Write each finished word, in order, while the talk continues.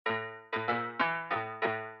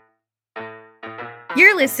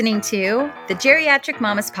You're listening to the Geriatric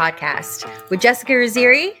Mamas Podcast with Jessica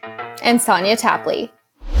Raziri and Sonia Tapley.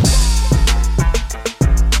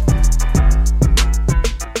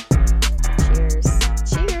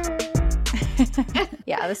 Cheers.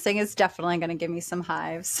 Yeah, this thing is definitely going to give me some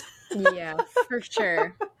hives. Yeah, for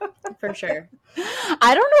sure. For sure.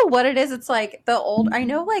 I don't know what it is. It's like I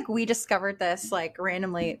know like we discovered this like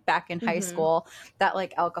randomly back in high school that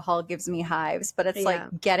like alcohol gives me hives, but it's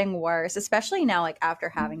like getting worse, especially now like after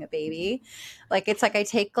having a baby. Like it's like I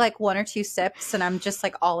take like one or two sips and I'm just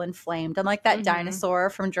like all inflamed. I'm like that dinosaur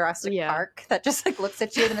from Jurassic Park that just like looks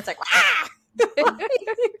at you and it's like, ah!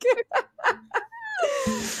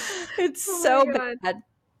 It's so bad.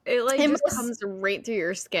 It like just comes right through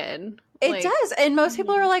your skin. It does. And most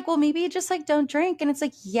people are like, well, maybe just like don't drink. And it's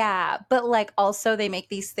like, yeah. But like also they make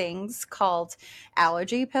these things called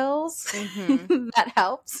allergy pills that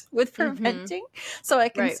helps with preventing. So I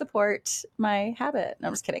can support my habit. No,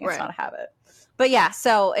 I'm just kidding. It's not a habit. But yeah,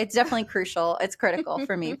 so it's definitely crucial. It's critical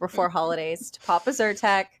for me before holidays to pop a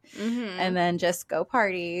Zyrtec and then just go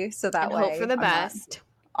party. So that way hope for the best.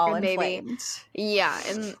 All inflamed.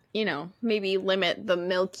 And maybe limit the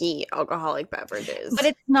milky alcoholic beverages. But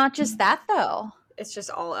it's not just that though. It's just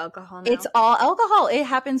all alcohol now. It's all alcohol. It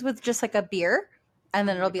happens with just like a beer and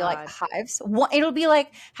then it'll be like hives. It'll be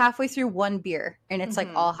like halfway through one beer and it's like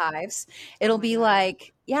all hives. It'll be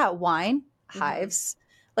like, wine, hives.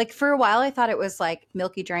 Like for a while I thought it was like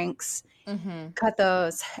milky drinks. Cut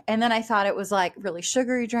those. And then I thought it was like really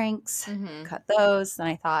sugary drinks. Cut those. Then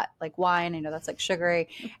I thought like wine. I know that's like sugary.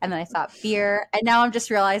 And then I thought beer. And now I'm just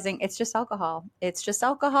realizing it's just alcohol. It's just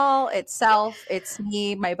alcohol itself. It's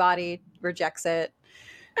me. My body rejects it.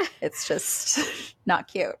 It's just not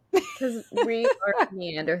cute. Because we are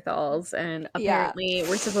Neanderthals and apparently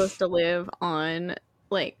we're supposed to live on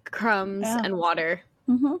like crumbs and water.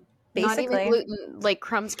 Basically. Not even gluten. Like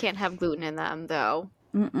crumbs can't have gluten in them though.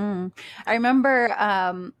 I remember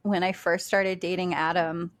when I first started dating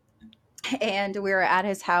Adam and we were at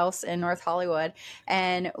his house in North Hollywood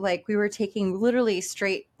and like we were taking literally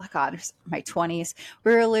straight, oh God, my 20s.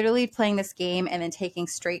 We were literally playing this game and then taking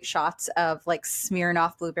straight shots of like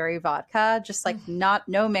Smirnoff blueberry vodka, just like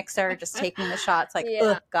no mixer, just taking the shots like,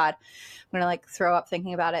 oh God, I'm going to like throw up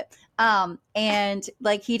thinking about it. And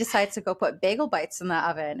like he decides to go put bagel bites in the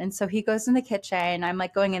oven. And so he goes in the kitchen. I'm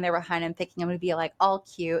like going in there behind him thinking I'm going to be like all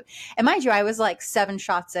cute. And mind you, I was like 7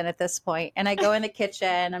 shots in at this point. And I go in the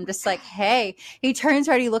kitchen. I'm just like, hey, he turns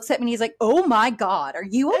around. He looks at me and he's like, oh my God, are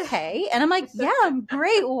you okay? And I'm like, yeah, I'm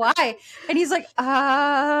great. Why? And he's like,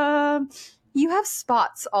 you have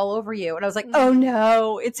spots all over you. And I was like, oh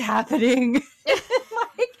no, it's happening.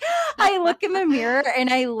 Like, I look in the mirror and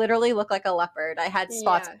I literally look like a leopard. I had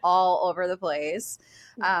spots all over the place.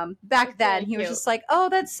 Back then, he was just like, oh,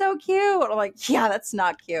 that's so cute. I'm like, yeah, that's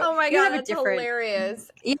not cute. Oh my God, that's hilarious.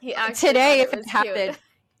 Today, if it happened.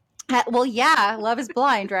 Well, yeah, love is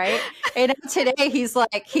blind, right? And today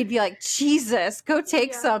he'd be like, Jesus, go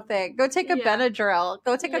take something. Go take a Benadryl.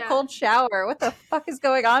 Go take a cold shower. What the fuck is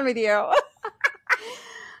going on with you?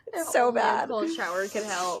 It's so bad. A cold shower could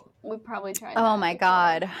help. We probably tried. Oh my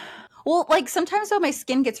God. Well, like sometimes though, my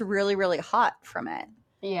skin gets really, really hot from it.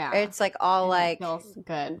 Yeah. It's like all like. It feels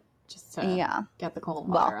good. Just to get the cold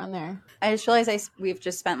water on there. I just realized we've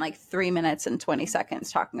just spent like 3 minutes and 20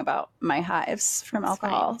 seconds talking about my hives from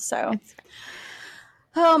alcohol. So,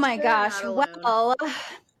 oh my gosh. Well,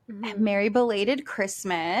 merry belated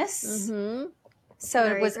Christmas. So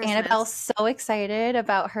Merry was Christmas. Annabelle so excited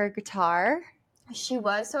about her guitar? She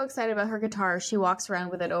was so excited about her guitar. She walks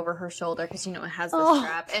around with it over her shoulder because, it has the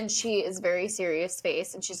strap. And she is very serious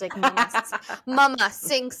face. And she's like, Mama,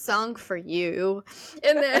 sing song for you.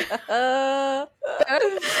 And then,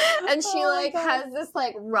 and she has this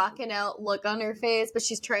like rocking out look on her face, but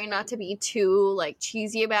she's trying not to be too like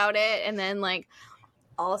cheesy about it. And then like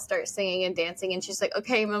all start singing and dancing. And she's like,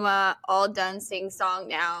 okay, Mama, all done, sing song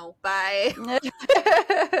now. Bye.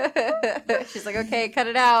 She's like, okay, cut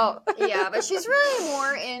it out. Yeah, but she's really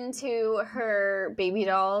more into her baby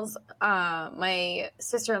dolls. My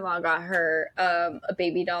sister-in-law got her a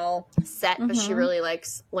baby doll set, but she really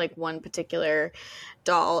likes like one particular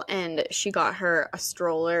doll, and she got her a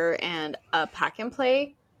stroller and a pack and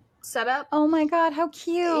play setup. Oh my God, how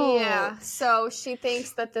cute. Yeah, so she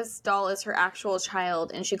thinks that this doll is her actual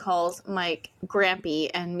child, and she calls Mike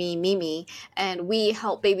Grampy and me Mimi, and we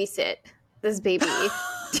help babysit this baby.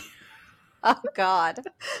 Oh God,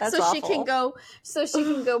 that's awful. She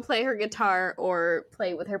can go play her guitar or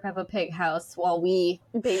play with her Peppa Pig house while we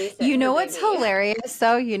babysit. You know what's hilarious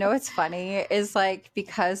though? You know what's funny is like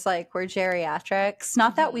because like we're geriatrics.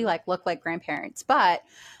 Not that we like look like grandparents, but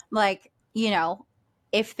like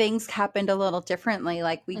if things happened a little differently,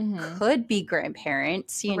 like we Mm-hmm. could be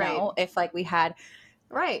grandparents, you Right. know, if like we had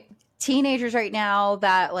Right. teenagers right now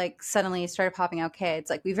that like suddenly started popping out kids,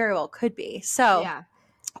 like we very well could be. So Yeah.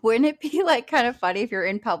 wouldn't it be like kind of funny if you're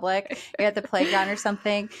in public, you're at the playground or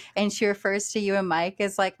something, and she refers to you and Mike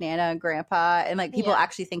as like Nana and Grandpa, and like people Yeah.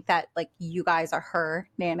 actually think that like you guys are her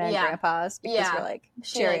Nana and Yeah. Grandpas because you're Yeah. like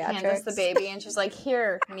She like hands us the geriatrics. baby and she's like,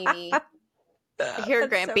 "Here, Mimi. Here,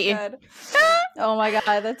 That's so Grampy." good. Oh my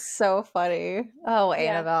god, that's so funny. Oh, Yeah.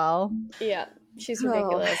 Annabelle. Yeah. She's Oh,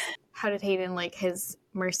 ridiculous. How did Hayden like his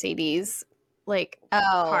Mercedes like oh,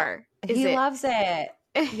 car? Is he it loves it.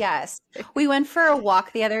 Yes. We went for a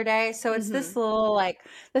walk the other day. So it's Mm-hmm. this little like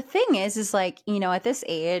the thing is like, you know, at this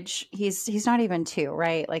age, he's not even 2,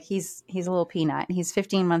 right? Like he's a little peanut. He's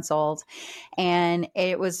 15 months old. And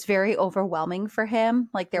it was very overwhelming for him.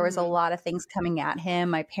 Like there was a Mm-hmm. lot of things coming at him.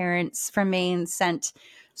 My parents from Maine sent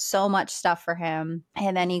so much stuff for him.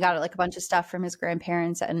 And then he got like a bunch of stuff from his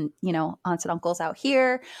grandparents and, you know, aunts and uncles out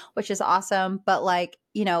here, which is awesome. But like,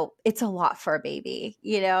 you know, it's a lot for a baby,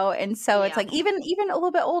 you know? And so it's Yeah. like even a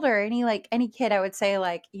little bit older, any kid, I would say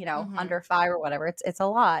like, you know, Mm-hmm. under 5 or whatever, it's a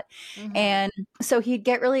lot. Mm-hmm. And so he'd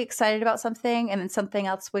get really excited about something and then something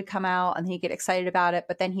else would come out and he'd get excited about it,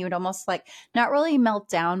 but then he would almost like not really melt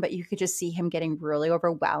down, but you could just see him getting really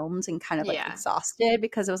overwhelmed and kind of like Yeah. exhausted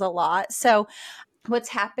because it was a lot. So what's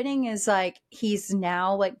happening is like he's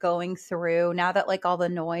now like going through now that like all the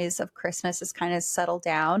noise of Christmas has kind of settled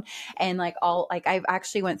down and like all like I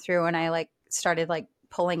actually went through and I like started like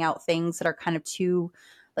pulling out things that are kind of too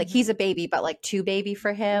like Mm-hmm. he's a baby but like too baby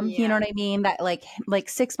for him, you know Yeah. what I mean, that like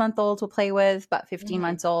 6-month olds will play with but 15 Mm-hmm.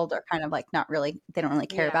 months old are kind of like not really, they don't really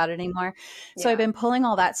care Yeah. about it anymore. So I've Yeah. been pulling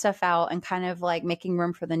all that stuff out and kind of like making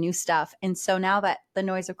room for the new stuff. And so now that the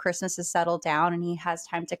noise of Christmas has settled down and he has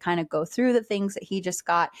time to kind of go through the things that he just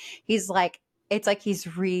got, he's like, it's like he's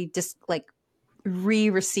just like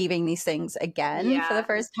re-receiving these things again for the Yeah.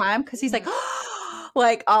 first time because he's like, Mm-hmm.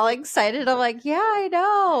 like all excited. I'm like, yeah, I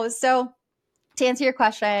know. So to answer your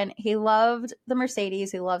question, he loved the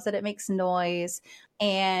Mercedes. He loves that it makes noise.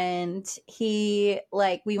 And he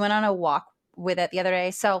like we went on a walk with it the other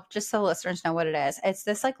day. So just so listeners know what it is. It's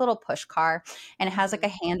this like little push car and it has like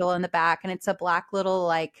a handle in the back and it's a black little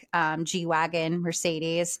like G-Wagon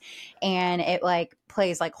Mercedes and it like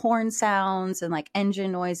plays like horn sounds and like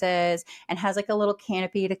engine noises and has like a little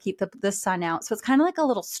canopy to keep the sun out. So it's kind of like a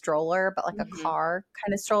little stroller, but like a Mm-hmm. car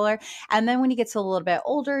kind of stroller. And then when he gets a little bit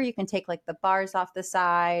older, you can take like the bars off the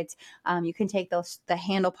sides. You can take the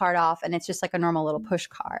handle part off, and it's just like a normal little push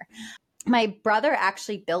car. My brother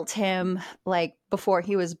actually built him like before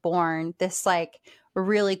he was born this like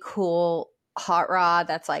really cool hot rod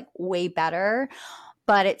that's like way better,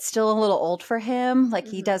 but it's still a little old for him. Like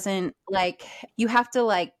he Mm-hmm. doesn't like you have to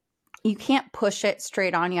like you can't push it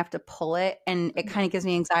straight on, you have to pull it, and it kind Mm-hmm. of gives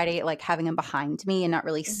me anxiety like having him behind me and not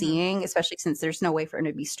really Mm-hmm. seeing, especially since there's no way for him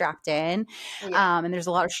to be strapped in. Yeah. And there's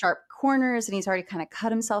a lot of sharp corners and he's already kind of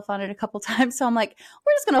cut himself on it a couple times, so I'm like,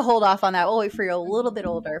 we're just gonna hold off on that, we'll wait for you a little bit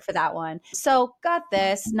older for that one. So got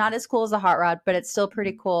this, not as cool as the hot rod, but it's still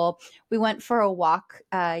pretty cool. We went for a walk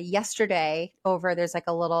yesterday over, there's like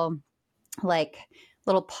a like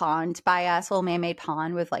little pond by us, little man-made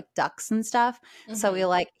pond with like ducks and stuff. So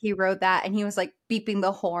Mm-hmm. he rode that and he was like beeping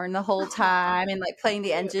the horn the whole time and like playing the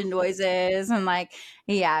Cute. engine noises and like,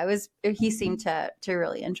 yeah, it was, he seemed to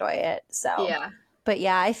really enjoy it. So, Yeah. but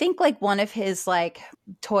yeah, I think like one of his like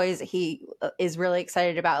toys that he is really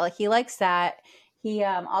excited about, like he likes that. He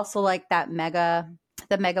also liked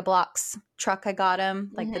the Mega Blocks truck I got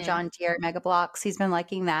him, like the Mm-hmm. John Deere Mega Blocks. He's been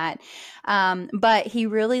liking that. But he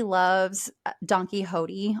really loves Don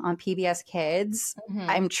Quixote on PBS Kids. Mm-hmm.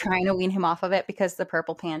 I'm trying to wean him off of it because the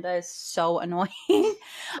purple panda is so annoying.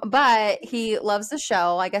 But he loves the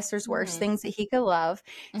show. I guess there's worse Mm-hmm. things that he could love.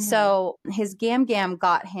 Mm-hmm. So his Gam Gam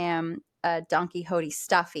got him a Don Quixote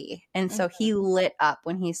stuffy. And so Mm-hmm. he lit up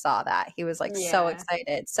when he saw that. He was like so Yeah.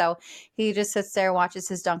 excited. So he just sits there, watches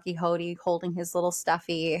his Don Quixote holding his little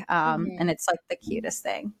stuffy. Mm-hmm. And it's like the cutest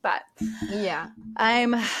thing. But Yeah.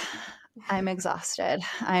 I'm I'm exhausted.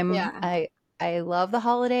 Yeah. I love the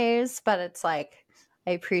holidays, but it's like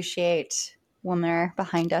I appreciate when they're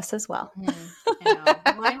behind us as well. Hmm. I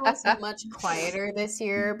know. Mine was much quieter this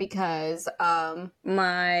year because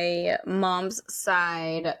my mom's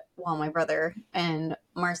side, well, my brother and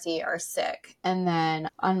Marcy are sick. And then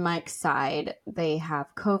on Mike's side, they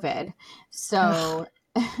have COVID. So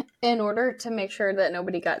in order to make sure that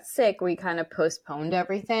nobody got sick, we kind of postponed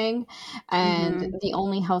everything. And Mhm. the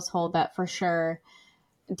only household that for sure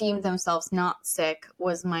deemed themselves not sick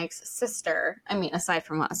was Mike's sister. I mean, aside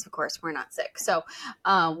from us, of course, we're not sick. So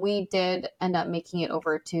we did end up making it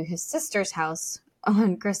over to his sister's house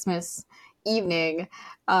on Christmas evening,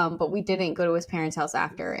 but we didn't go to his parents' house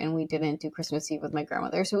after, and we didn't do Christmas Eve with my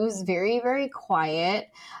grandmother. So it was very, very quiet,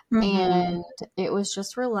 and it was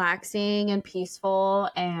just relaxing and peaceful.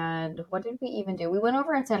 And what did we even do? We went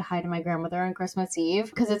over and said hi to my grandmother on Christmas Eve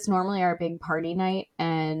because it's normally our big party night,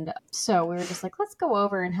 and so we were just like, let's go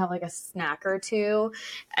over and have like a snack or two.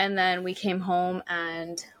 And then we came home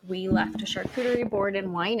and we left a charcuterie board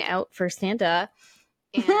and wine out for Santa,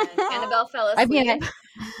 and Annabelle fell I mean, asleep.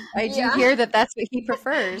 I do hear that that's what he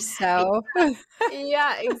prefers. So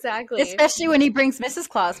Yeah, exactly. especially when he brings Mrs.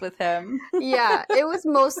 Claus with him. Yeah, it was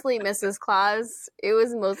mostly Mrs. Claus. It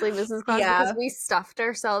was mostly Mrs. Claus Yeah. because we stuffed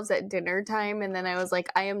ourselves at dinner time, and then I was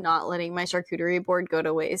like, I am not letting my charcuterie board go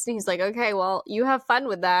to waste. And he's like, okay, well, you have fun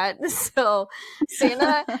with that. So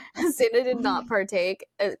Santa did not partake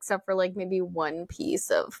except for like maybe one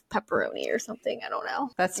piece of pepperoni or something. I don't know.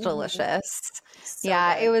 That's delicious. So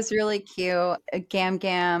yeah, good. it was really cute. Gam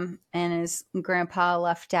Gam and his grandpa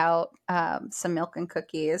left out some milk and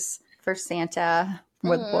cookies for Santa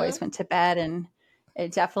where the boys went to bed, and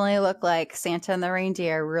it definitely looked like Santa and the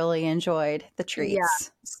reindeer really enjoyed the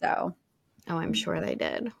treats. So, oh, I'm sure they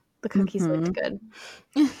did. The cookies looked good.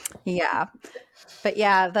 Yeah. But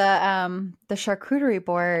yeah, the charcuterie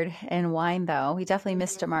board and wine though, we definitely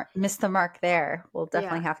missed the mark there. We'll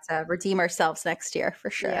definitely have to redeem ourselves next year for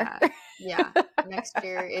sure. Yeah. Next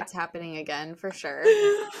year it's happening again for sure.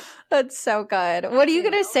 That's so good. What are you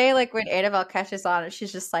gonna say like when Annabelle catches on and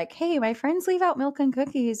she's just like, hey, my friends leave out milk and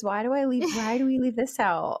cookies. Why do we leave this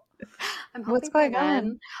out? I'm What's going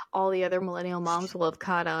on? All the other millennial moms will have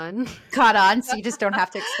caught on. So you just don't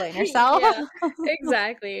have to explain yourself. Yeah,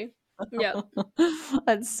 exactly. Yeah.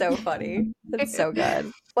 That's so funny. That's so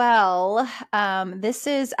good. Well, this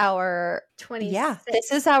is our 26.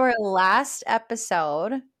 this is our last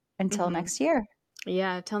episode until next year.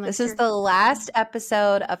 Yeah, until next year. This is the last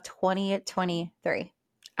episode of 2023.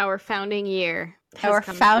 Our founding year. Our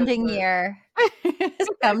founding year has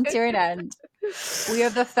come to an end. We are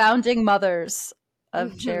the founding mothers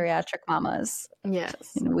of geriatric mamas.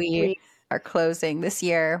 Yes. And we are closing this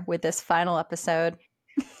year with this final episode.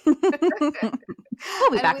 We'll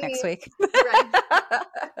be back next week.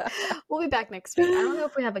 We'll be back next week. I don't know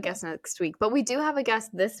if we have a guest next week, but we do have a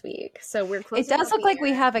guest this week. So we're closing. It does look like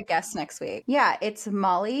we have a guest next week. Yeah, it's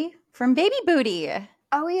Molly from Baby Booty.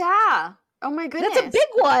 Oh, yeah. Oh, my goodness. That's a big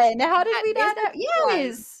one. How did we not have?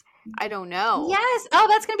 Yes. I don't know. Yes. Oh,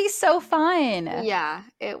 that's going to be so fun. Yeah,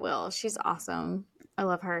 it will. She's awesome. I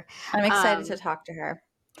love her. I'm excited to talk to her.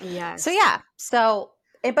 Yeah. So,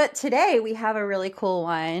 but today we have a really cool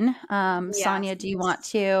one. Sonia, do you want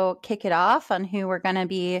to kick it off on who we're going to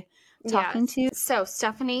be talking to? So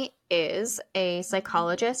Stephanie is a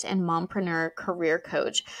psychologist and mompreneur career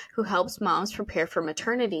coach who helps moms prepare for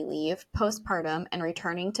maternity leave, postpartum, and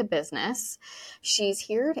returning to business. She's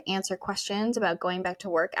here to answer questions about going back to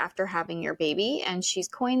work after having your baby, and she's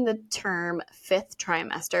coined the term fifth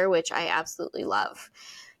trimester, which I absolutely love.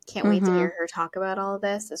 Can't wait to hear her talk about all of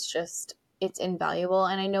this. It's invaluable.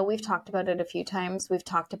 And I know we've talked about it a few times. We've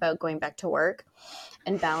talked about going back to work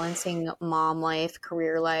and balancing mom life,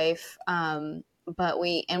 career life. But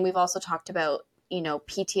we've also talked about,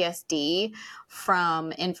 PTSD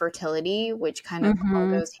from infertility, which kind of all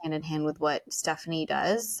goes hand in hand with what Stephanie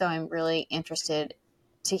does. So I'm really interested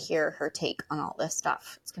to hear her take on all this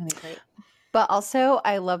stuff. It's going to be great. But also,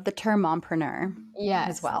 I love the term mompreneur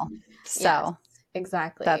as well. So. Yes.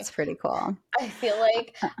 Exactly. That's pretty cool. I feel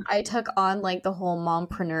like I took on like the whole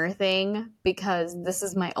mompreneur thing because this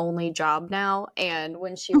is my only job now. And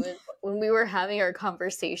when we were having our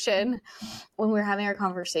conversation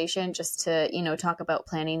just to, talk about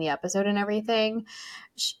planning the episode and everything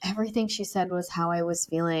she said was how I was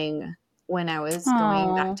feeling when I was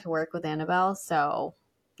going back to work with Annabelle. So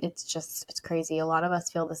it's crazy. A lot of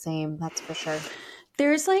us feel the same. That's for sure.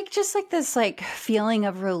 There's just this feeling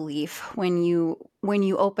of relief when you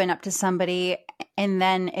open up to somebody, and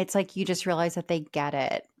then it's like you just realize that they get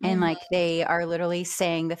it, and they are literally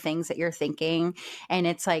saying the things that you're thinking, and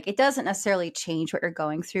it's like it doesn't necessarily change what you're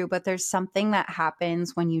going through, but there's something that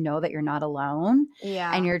happens when you know that you're not alone,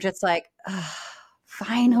 and you're just like,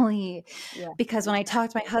 finally, because when I talk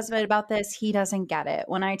to my husband about this, he doesn't get it.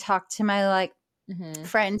 When I talk to my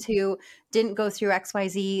friends who didn't go through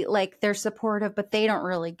XYZ, they're supportive, but they don't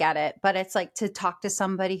really get it. But it's to talk to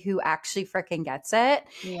somebody who actually freaking gets it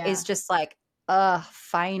is just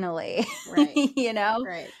finally, right.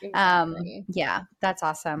 Right. Exactly. Yeah, that's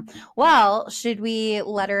awesome. Well, should we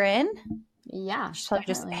let her in? Yeah, So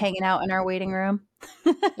just definitely. hanging out in our waiting room.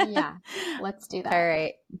 Yeah, let's do All that.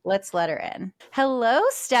 right, let's let her in. Hello,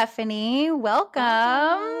 Stephanie. Welcome.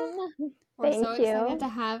 We're so Thank excited you. to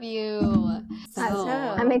have you.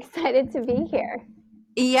 I'm excited to be here.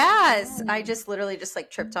 Yes, I just literally just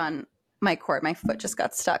like tripped on my cord. My foot just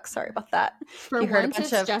got stuck. Sorry about that. For You heard once, a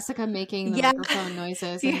bunch it's of Jessica making the yeah. microphone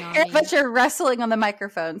noises You and not heard a me. bunch of wrestling on the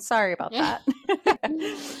microphone. Sorry about that.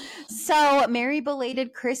 So, merry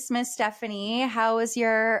belated Christmas, Stephanie. How was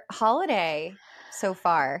your holiday so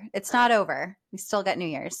far? It's not over. We still got New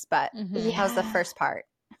Year's, but how's the first part?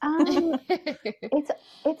 It's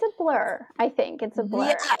a blur. I think it's a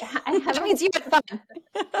blur. Yeah, that means you had fun.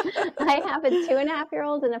 I have a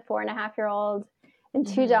 2.5-year-old and a 4.5-year-old and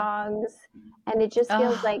two dogs, and it just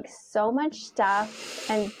feels like so much stuff,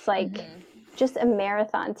 and it's like just a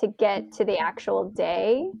marathon to get to the actual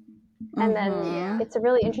day. And then it's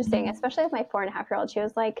really interesting, especially with my 4.5-year-old. She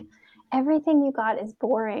was like, "Everything you got is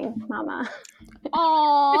boring, Mama."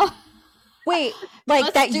 Oh, wait, like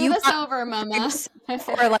let's that do you this got over, Mama.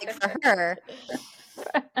 or like for her?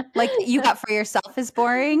 Like you got for yourself is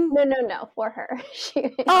boring? No, for her.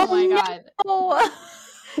 Oh my God. No.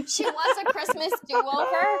 She wants a Christmas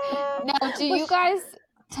do-over. Now, do you guys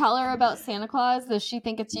tell her about Santa Claus? Does she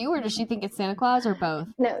think it's you, or does she think it's Santa Claus, or both?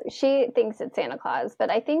 No, she thinks it's Santa Claus, but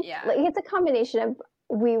I think like, it's a combination of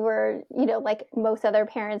we were, like most other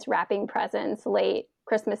parents, wrapping presents late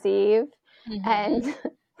Christmas Eve, and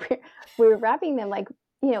we were wrapping them like,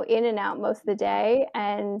 in and out most of the day.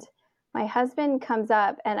 And my husband comes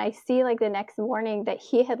up and I see like the next morning that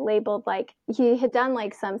he had labeled, like he had done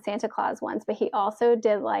like some Santa Claus ones, but he also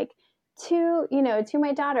did like to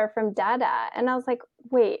my daughter from Dada. And I was like,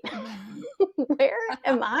 wait, where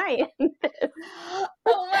am I in this?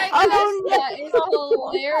 Oh my gosh, that is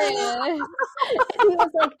hilarious. And he was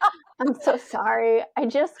like, I'm so sorry. I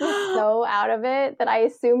just was so out of it that I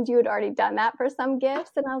assumed you had already done that for some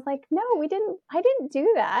gifts. And I was like, no, we didn't. I didn't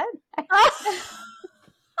do that.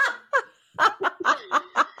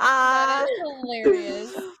 That is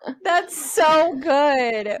hilarious. That's so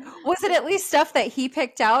good. Was it at least stuff that he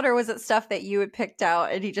picked out, or was it stuff that you had picked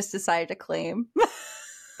out and he just decided to claim?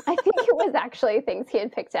 I think it was actually things he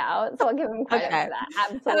had picked out. So I'll give him credit for that.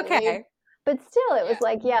 Absolutely. Okay. But still, it was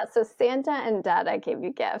like, yeah, so Santa and Dada gave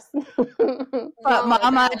you gifts. But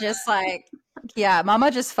Mama just like, yeah, Mama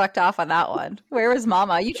just fucked off on that one. Where was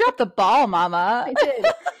Mama? You dropped the ball, Mama. I did.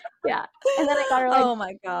 Yeah. And then I got her like oh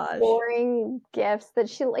my gosh, boring gifts that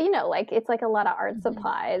she, like it's like a lot of art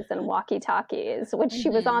supplies and walkie-talkies, which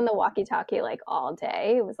she was on the walkie-talkie like all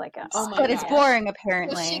day. It was like but it's boring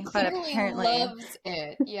apparently. Well, she but clearly apparently loves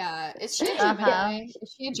it. Yeah. Is she a Gemini?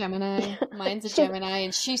 Is she a Gemini? Mine's a Gemini,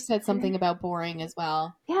 and she said something about boring as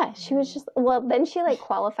well. Yeah, she was just, well, then she like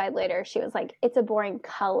qualified later. She was like, it's a boring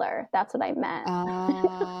color. That's what I meant.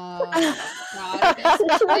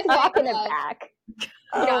 So she was walking it back.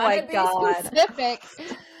 Oh my God. Specific.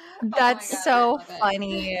 That's so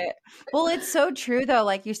funny. Well, it's so true though.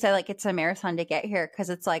 Like you said, like it's a marathon to get here because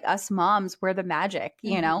it's like us moms, we're the magic,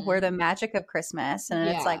 we're the magic of Christmas. And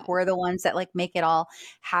it's like we're the ones that like make it all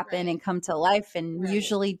happen and come to life. And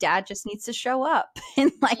usually dad just needs to show up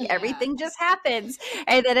and like everything just happens.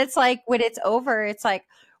 And then it's like when it's over, it's like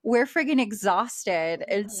we're friggin' exhausted.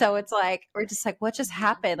 And so it's like, we're just like, what just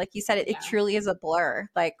happened? Like you said, it truly is a blur.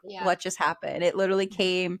 Like what just happened? It literally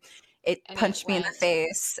came, it punched me in the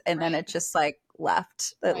face, and then it just like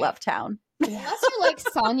left. It left town. Unless you're like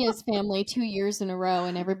Sonia's family 2 years in a row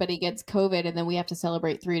and everybody gets COVID and then we have to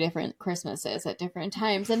celebrate 3 different Christmases at different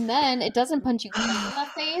times. And then it doesn't punch you in the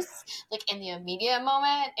face, like in the immediate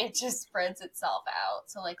moment. It just spreads itself out.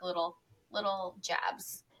 So like little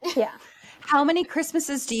jabs. Yeah. How many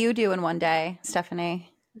Christmases do you do in one day,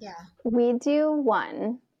 Stephanie? Yeah. We do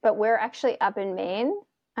one, but we're actually up in Maine.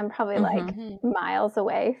 I'm probably like miles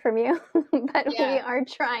away from you, but we are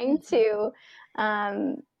trying to,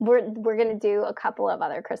 we're going to do a couple of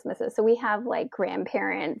other Christmases. So we have like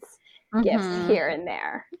grandparents gifts here and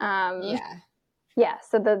there. Yeah.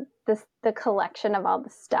 So the collection of all the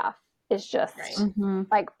stuff is just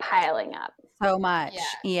like piling up. So much.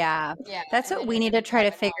 Yeah. That's what we need to try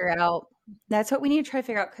to figure out. That's what we need to try to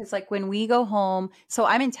figure out. Cause like when we go home, so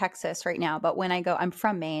I'm in Texas right now, but when I'm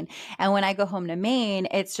from Maine, and when I go home to Maine,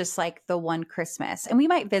 it's just like the one Christmas, and we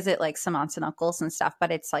might visit like some aunts and uncles and stuff,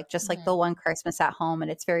 but it's like just like the one Christmas at home,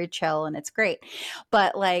 and it's very chill and it's great.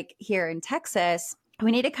 But like here in Texas,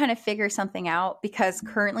 we need to kind of figure something out, because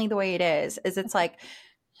currently the way it is it's like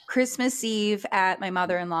Christmas Eve at my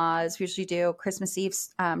mother-in-law's. We usually do Christmas Eve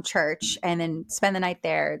church and then spend the night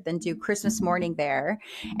there, then do Christmas morning there.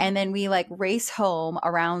 And then we like race home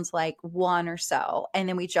around like 1 or so. And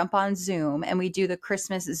then we jump on Zoom and we do the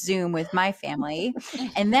Christmas Zoom with my family.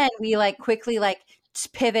 And then we like quickly like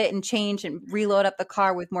pivot and change and reload up the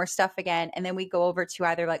car with more stuff again. And then we go over to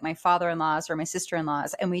either like my father-in-law's or my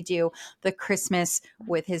sister-in-law's and we do the Christmas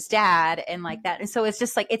with his dad and like that. And so it's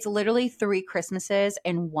just like, it's literally 3 Christmases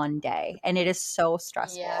in one day. And it is so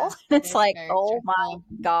stressful. Yeah, it's like, oh my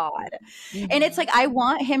God. And it's like, I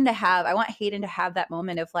want Hayden to have that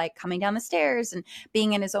moment of like coming down the stairs and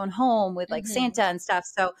being in his own home with like Santa and stuff.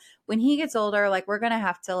 So when he gets older, like we're going to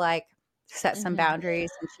have to like set some boundaries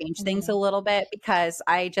and change things a little bit because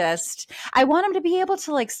I want him to be able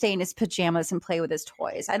to like stay in his pajamas and play with his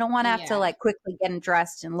toys. I don't want to have to like quickly get him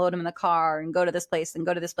dressed and load him in the car and go to this place and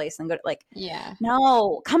go to this place and go to like,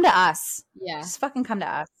 no, come to us. Just fucking come to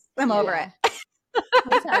us. I'm over it.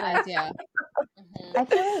 That's an idea. I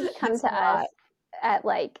feel like come to us at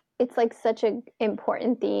like, it's like such an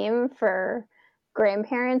important theme for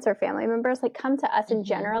grandparents or family members, like come to us in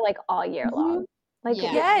general, like all year long. Like,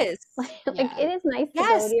 yes, like it is nice to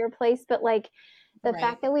go to your place, but like the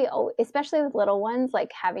fact that we, especially with little ones,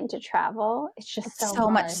 like having to travel, it's just so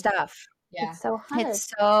much stuff. Yeah. It's so hard.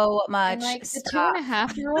 It's so much and like stuff.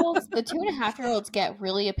 The 2.5-year-olds get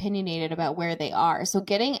really opinionated about where they are. So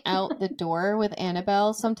getting out the door with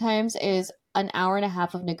Annabelle sometimes is an hour and a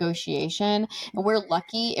half of negotiation, and we're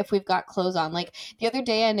lucky if we've got clothes on. Like the other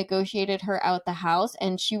day I negotiated her out the house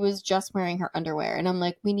and she was just wearing her underwear and I'm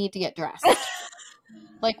like, we need to get dressed.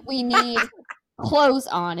 Like we need clothes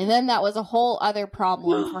on, and then that was a whole other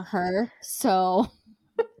problem for her. So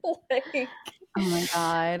like, oh my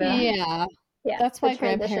God. Yeah. That's why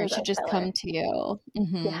grandparents should just come to you.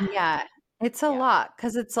 Yeah. It's a lot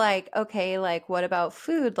because it's like, okay, like what about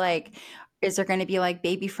food? Like, is there going to be like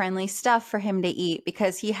baby friendly stuff for him to eat?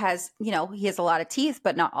 Because he has a lot of teeth,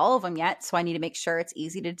 but not all of them yet. So I need to make sure it's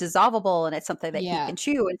easy to dissolvable and it's something that he can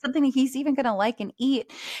chew and something that he's even going to like and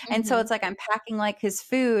eat. And so it's like, I'm packing like his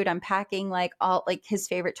food. I'm packing like all like his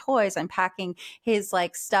favorite toys. I'm packing his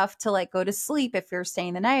like stuff to like go to sleep if you're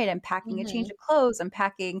staying the night. I'm packing a change of clothes. I'm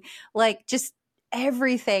packing like just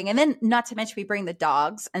everything. And then not to mention we bring the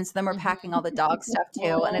dogs. And so then we're packing all the dog stuff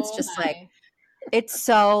too. And it's just like, it's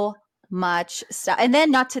so much stuff. And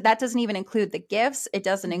then that doesn't even include the gifts. It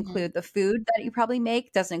doesn't include the food that you probably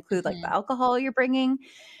make, doesn't include like the alcohol you're bringing.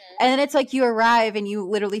 And then it's like you arrive and you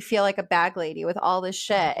literally feel like a bag lady with all this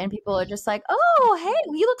shit. And people are just like, oh,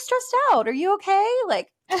 hey, you look stressed out. Are you okay? Like,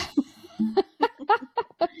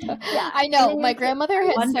 I know. My grandmother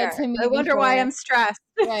has said to me I wonder why I'm stressed.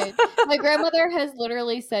 Right. My grandmother has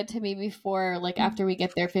literally said to me before, like after we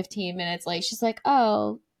get there 15 minutes late, she's like,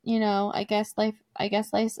 oh, I guess life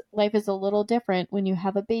is a little different when you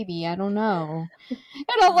have a baby. I don't know. And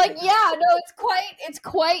I'm like, yeah, no, it's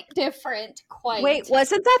quite different. Wait,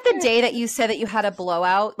 wasn't that the day that you said that you had a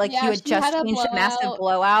blowout? Like you had just changed a massive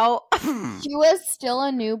blowout? She was still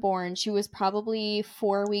a newborn. She was probably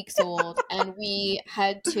 4 weeks old. And we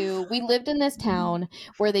lived in this town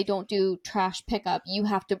where they don't do trash pickup. You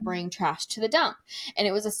have to bring trash to the dump. And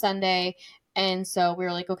it was a Sunday. And so we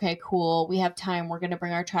were like, okay, cool. We have time. We're going to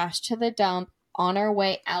bring our trash to the dump on our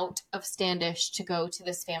way out of Standish to go to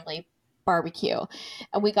this family barbecue.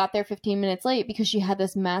 And we got there 15 minutes late because she had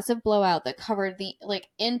this massive blowout that covered the like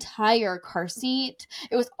entire car seat.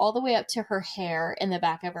 It was all the way up to her hair in the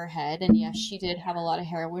back of her head. And yes, she did have a lot of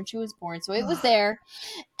hair when she was born. So it was there.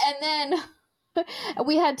 And then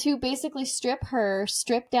we had to basically strip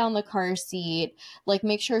down the car seat, like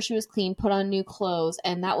make sure she was clean, put on new clothes.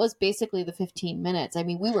 And that was basically the 15 minutes. I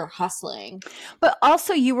mean, we were hustling. But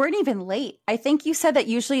also you weren't even late. I think you said that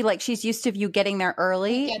usually like she's used to you getting there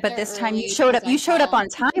early, but this time you showed up on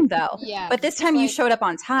time though. Yeah. But this time you showed up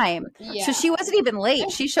on time. Yeah. So she wasn't even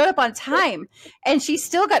late. She showed up on time and she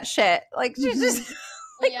still got shit. Like she's just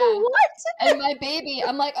like, what? And my baby,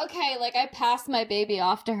 I'm like, okay, like I passed my baby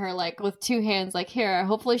off to her like with 2 hands, like here,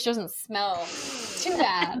 hopefully she doesn't smell too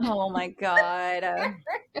bad. Oh my God.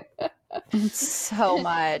 So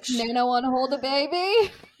much. Nana want to hold a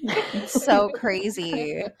baby? It's so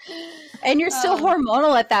crazy. And you're still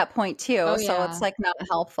hormonal at that point too. So it's like not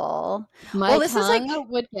helpful. My tongue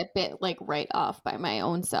would get bit like right off by my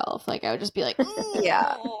own self. Like I would just be like,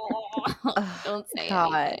 yeah. Don't say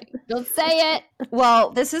anything. Don't say it. Well,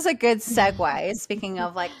 this is a good segue, speaking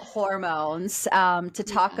of like hormones, to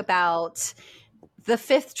talk about the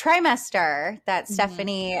fifth trimester that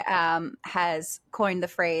Stephanie has coined the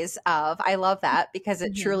phrase of. I love that because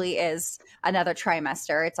it truly is another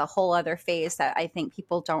trimester. It's a whole other phase that I think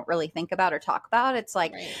people don't really think about or talk about. It's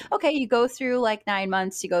like, okay, you go through like 9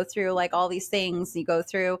 months, you go through like all these things, you go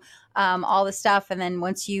through all the stuff. And then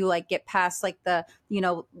once you like get past like the,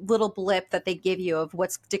 little blip that they give you of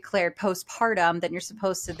what's declared postpartum, then you're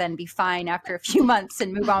supposed to then be fine after a few months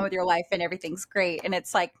and move on with your life and everything's great. And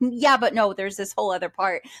it's like, yeah, but no, there's this whole other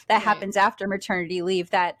part that happens after maternity leave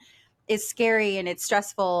that is scary and it's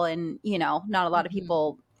stressful and, not a lot of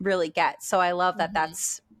people really get. So I love that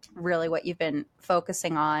that's really what you've been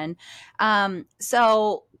focusing on.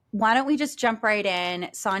 So why don't we just jump right in?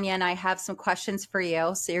 Sonia and I have some questions for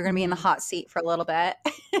you. So you're going to be in the hot seat for a little bit.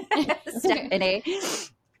 Stephanie.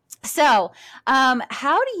 So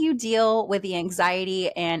how do you deal with the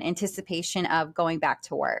anxiety and anticipation of going back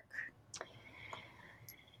to work?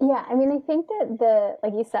 Yeah, I mean, I think that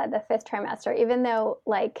like you said, the fifth trimester, even though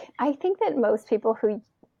I think that most people who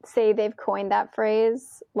say they've coined that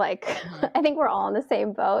phrase, I think we're all in the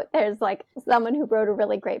same boat. There's someone who wrote a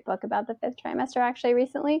really great book about the fifth trimester actually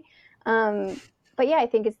recently. But yeah, I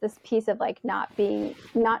think it's this piece of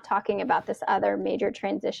not talking about this other major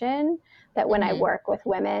transition that when I work with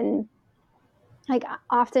women,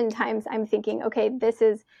 oftentimes I'm thinking, okay, it's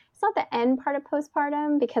not the end part of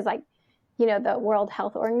postpartum because the World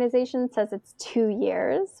Health Organization says it's 2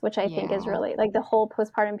 years, which I think is really the whole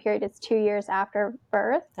postpartum period is 2 years after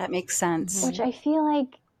birth. That makes sense. Which I feel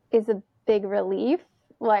like is a big relief.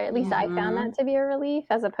 Well, at least I found that to be a relief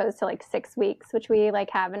as opposed to 6 weeks, which we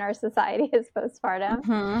have in our society as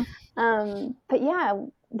postpartum. But yeah,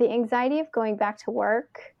 the anxiety of going back to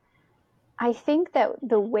work, I think that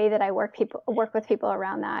the way that I work with people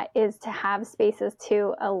around that is to have spaces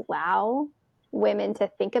to allow women to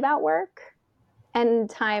think about work and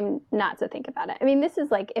time not to think about it. I mean, this is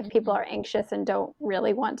if people are anxious and don't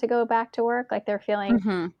really want to go back to work, they're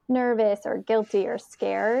feeling nervous or guilty or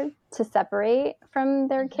scared to separate from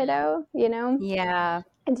their kiddo, Yeah.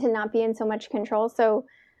 And to not be in so much control. So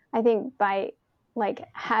I think by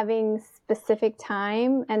having specific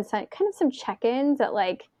time and kind of some check-ins at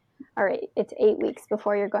all right, it's 8 weeks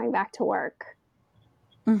before you're going back to work.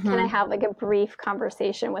 Can I have a brief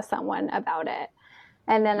conversation with someone about it?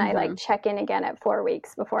 And then I check in again at 4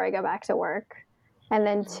 weeks before I go back to work. And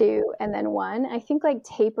then 2, and then 1. I think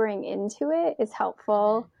tapering into it is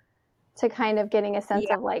helpful to kind of getting a sense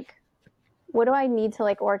of what do I need to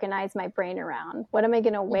organize my brain around? What am I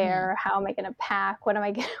going to wear? How am I going to pack? What do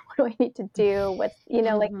I need to do? What's,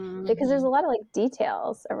 because there's a lot of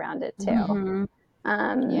details around it too.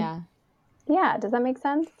 Yeah. Does that make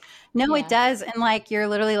sense? No, it does. And you're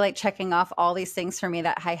literally checking off all these things for me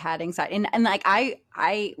that I had anxiety. And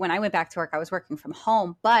I when I went back to work, I was working from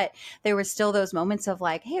home, but there were still those moments of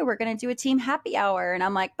hey, we're going to do a team happy hour. And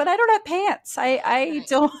I'm but I don't have pants. I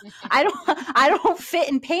don't fit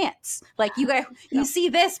in pants. You guys, you see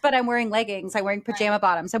this, but I'm wearing leggings. I'm wearing pajama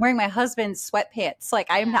bottoms. I'm wearing my husband's sweatpants.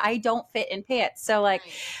 I don't fit in pants. So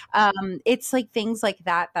it's things like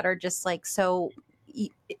that are just so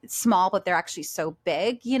small, but they're actually so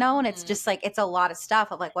big, and it's just it's a lot of stuff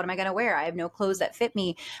of what am I going to wear? I have no clothes that fit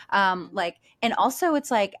me. And also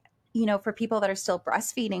it's for people that are still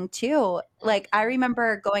breastfeeding too, I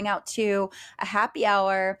remember going out to a happy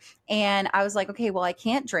hour and I was okay, well, I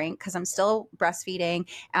can't drink because I'm still breastfeeding.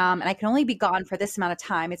 And I can only be gone for this amount of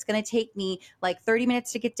time. It's going to take me 30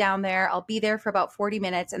 minutes to get down there. I'll be there for about 40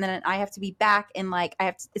 minutes. And then I have to be back in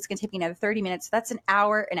it's going to take me another 30 minutes. So that's an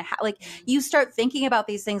hour and a half. You start thinking about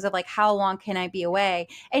these things of how long can I be away?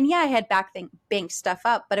 And yeah, I had banked stuff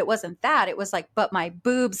up, but it wasn't that. It was but my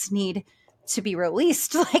boobs need to be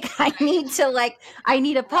released. I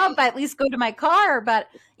need a pump, at least go to my car. But,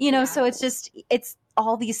 so it's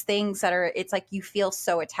all these things that are, it's you feel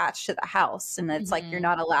so attached to the house and it's you're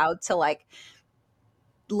not allowed to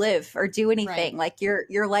live or do anything.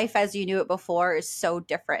 Your life as you knew it before is so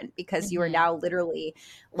different because you are now literally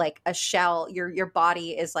a shell. Your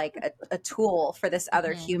body is a tool for this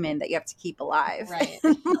other human that you have to keep alive. Right.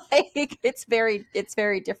 It's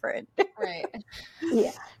very different. Right.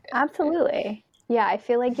 Yeah, absolutely. Yeah, I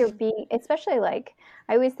feel you're being, especially I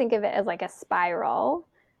always think of it as a spiral.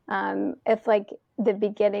 If the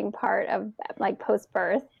beginning part of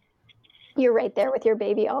post-birth, you're right there with your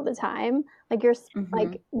baby all the time. You're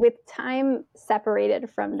with time separated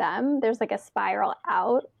from them, there's a spiral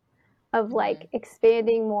out of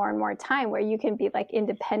expanding more and more time where you can be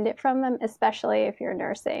independent from them, especially if you're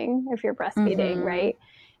nursing, if you're breastfeeding, right?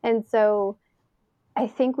 And so I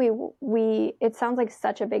think it sounds like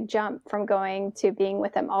such a big jump from going to being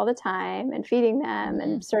with them all the time and feeding them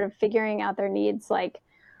and sort of figuring out their needs like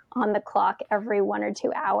on the clock every 1 or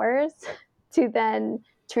 2 hours to then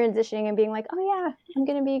transitioning and being like, oh yeah, I'm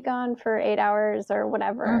going to be gone for 8 hours or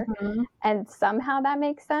whatever. And somehow that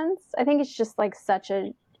makes sense. I think it's just like such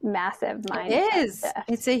a massive mindset shift.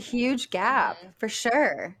 It's a huge gap for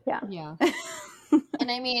sure. Yeah.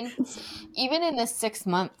 And I mean, even in the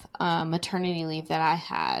 6-month maternity leave that I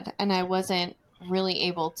had, and I wasn't really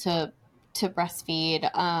able to breastfeed,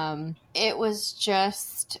 it was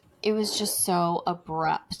just so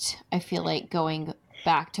abrupt. I feel like going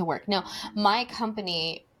back to work. Now, my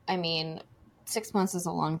company, I mean, 6 months is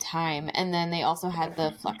a long time, and then they also had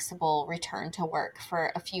the flexible return to work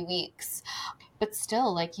for a few weeks. But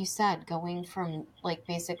still, like you said, going from like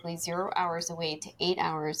basically 0 hours away to 8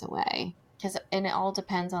 hours away. And it all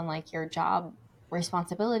depends on like your job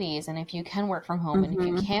responsibilities and if you can work from home and if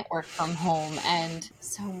you can't work from home, and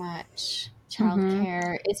so much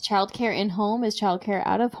childcare. Is childcare in home? Is childcare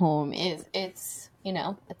out of home? It's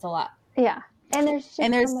a lot. Yeah. And there's so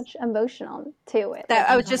much emotional to it. That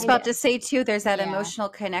I was just about to say too, there's that emotional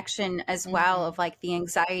connection as well of like the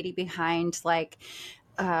anxiety behind like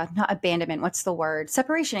not abandonment, what's the word?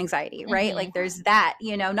 Separation anxiety, right? Like there's that,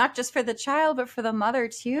 not just for the child, but for the mother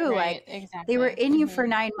too. Right, like exactly. They were in you for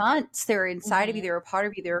 9 months. They were inside of you. They were a part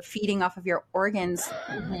of you. They were feeding off of your organs.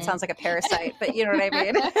 It sounds like a parasite, but you know what I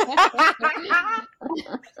mean?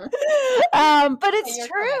 But it's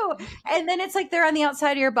true. Correct. And then it's like they're on the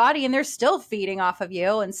outside of your body and they're still feeding off of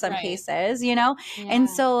you in some cases, Yeah. And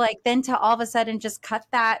so like then to all of a sudden just cut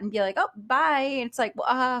that and be like, oh, bye. And it's like,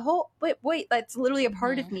 wait, that's literally a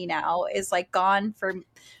part of me now is like gone for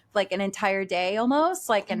like an entire day almost,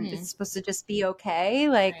 like, and it's supposed to just be okay.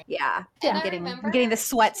 Like, I'm getting the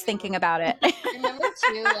sweats thinking about it. I remember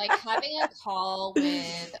too, like having a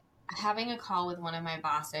call with one of my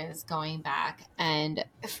bosses going back and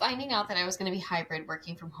finding out that I was going to be hybrid,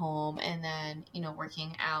 working from home and then,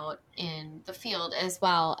 working out in the field as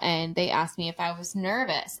well. And they asked me if I was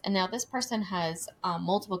nervous. And now this person has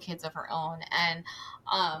multiple kids of her own. And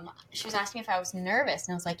she was asking me if I was nervous.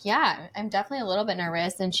 And I was like, yeah, I'm definitely a little bit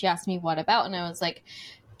nervous. And she asked me what about? And I was like,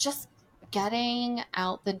 just getting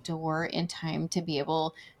out the door in time to be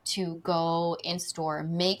able to go in store,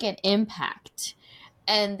 make an impact,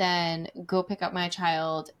 and then go pick up my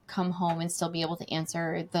child, come home and still be able to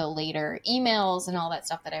answer the later emails and all that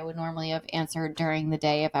stuff that I would normally have answered during the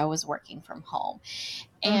day if I was working from home.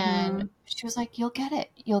 And she was like, you'll get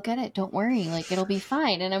it. Don't worry. Like, it'll be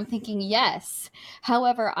fine. And I'm thinking, yes.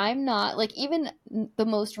 However, I'm not like even the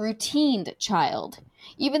most routine child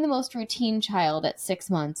at 6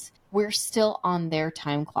 months, we're still on their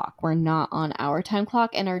time clock. We're not on our time clock.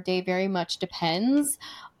 And our day very much depends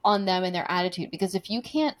on them and their attitude, because if you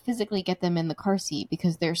can't physically get them in the car seat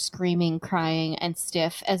because they're screaming, crying, and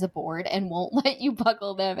stiff as a board and won't let you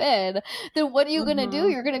buckle them in, then what are you going to do?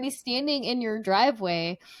 You're going to be standing in your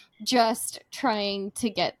driveway just trying to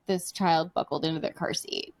get this child buckled into their car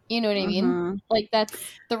seat. You know what I mean? Like, that's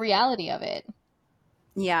the reality of it.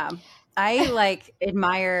 Yeah. I like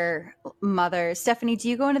admire mothers. Stephanie, do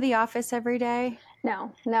you go into the office every day?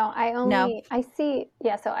 No, I see.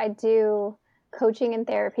 Yeah. So I do coaching and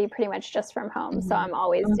therapy pretty much just from home. So I'm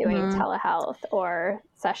always doing telehealth or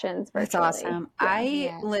sessions virtually. That's awesome. Yeah.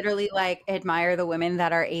 I literally like admire the women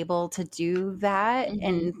that are able to do that.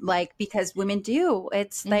 And like, because women do,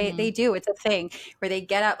 they do, it's a thing where they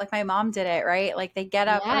get up, like my mom did it, right? Like they get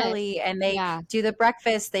up early and they do the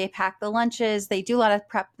breakfast, they pack the lunches, they do a lot of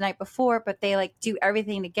prep the night before, but they like do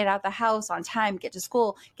everything to get out the house on time, get to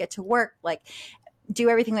school, get to work, like do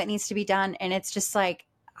everything that needs to be done. And it's just like,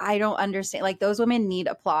 I don't understand. Like those women need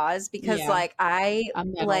applause because like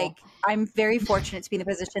I'm very fortunate to be in the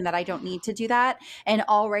position that I don't need to do that. And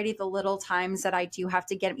already the little times that I do have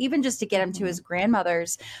to get him, even just to get him to his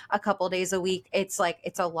grandmother's a couple days a week, it's like,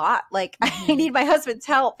 it's a lot. Like I need my husband's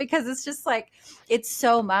help because it's just like, it's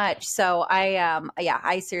so much. So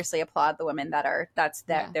I seriously applaud the women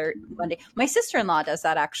they're Monday. My sister-in-law does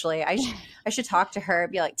that actually. I should talk to her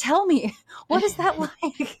and be like, tell me, what is that like?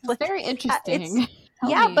 It's very interesting.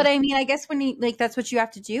 But I mean, I guess when you like, that's what you have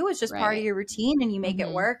to do. It's just part of your routine and you make it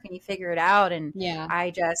work and you figure it out. And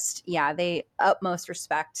I just, they utmost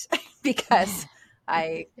respect because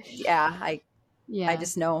I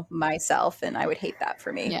just know myself and I would hate that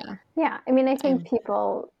for me. Yeah. I mean, I think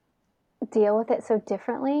people deal with it so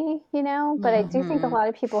differently, but I do think a lot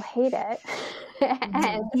of people hate it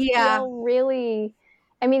and feel really,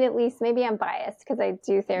 I mean, at least maybe I'm biased because I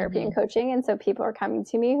do therapy and coaching. And so people are coming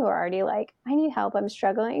to me who are already like, I need help. I'm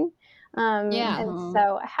struggling. And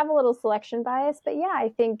so I have a little selection bias, but yeah,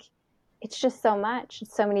 I think it's just so much,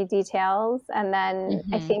 so many details. And then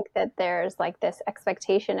I think that there's like this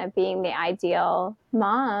expectation of being the ideal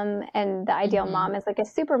mom, and the ideal mom is like a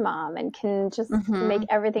super mom and can just make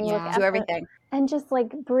everything look do everything and just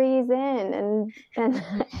like breeze in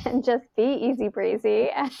and just be easy breezy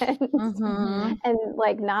and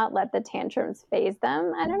like not let the tantrums phase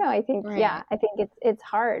them. I don't know. I think, I think it's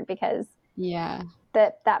hard because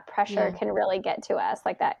that pressure can really get to us,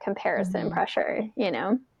 like that comparison pressure, you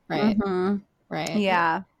know? Right. Right.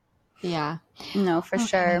 Yeah. Yeah. No, for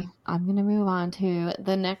sure. I'm going to move on to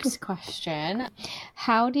the next question.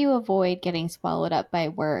 How do you avoid getting swallowed up by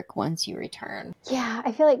work once you return? Yeah,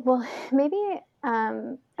 I feel like, well, maybe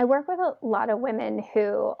I work with a lot of women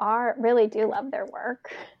who really do love their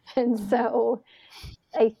work. And so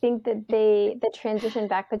I think that the transition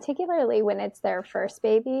back, particularly when it's their first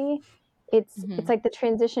baby, it's like the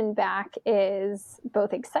transition back is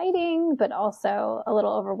both exciting, but also a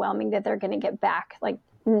little overwhelming that they're going to get back, like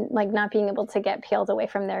not being able to get peeled away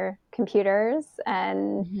from their computers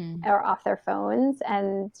and or off their phones,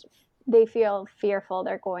 and they feel fearful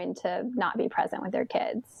they're going to not be present with their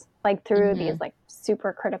kids, like through these like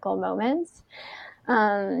super critical moments.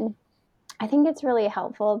 I think it's really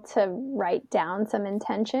helpful to write down some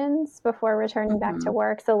intentions before returning back to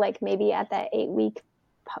work. So like maybe at that 8 week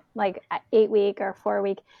or 4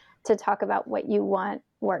 week, to talk about what you want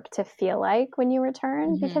work to feel like when you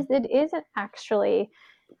return, because it isn't actually,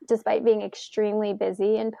 despite being extremely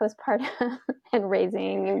busy in postpartum and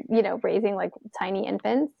raising like tiny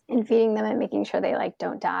infants and feeding them and making sure they like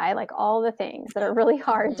don't die, like all the things that are really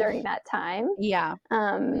hard during that time. Yeah.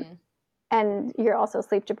 And you're also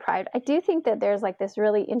sleep deprived. I do think that there's like this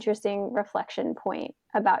really interesting reflection point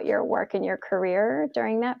about your work and your career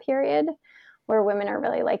during that period, where women are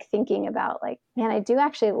really like thinking about like, man, I do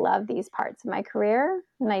actually love these parts of my career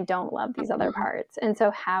and I don't love these other parts. And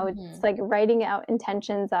so how it's like writing out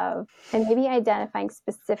intentions of, and maybe identifying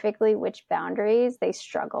specifically which boundaries they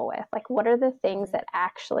struggle with. Like, what are the things that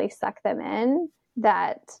actually suck them in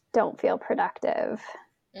that don't feel productive?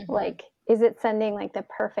 Like, is it sending like the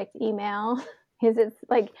perfect email? Is it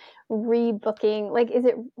like rebooking? Like, is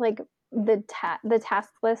it like the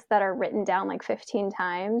task lists that are written down like 15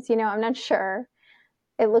 times? You know, I'm not sure.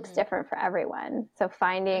 It looks different for everyone. So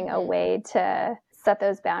finding a way to set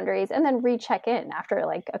those boundaries and then recheck in after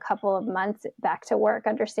like a couple of months back to work,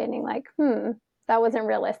 understanding like, that wasn't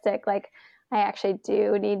realistic. Like, I actually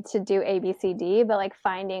do need to do A, B, C, D, but like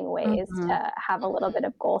finding ways to have a little bit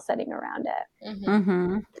of goal setting around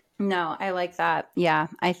it. No, I like that. Yeah,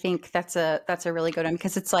 I think that's a really good one,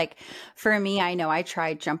 because it's like, for me, I know I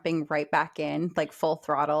tried jumping right back in, like full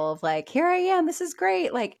throttle of like, here I am, this is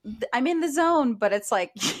great, like I'm in the zone, but it's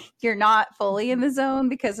like you're not fully in the zone,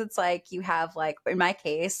 because it's like you have, like in my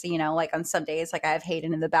case, you know, like on some days, like I have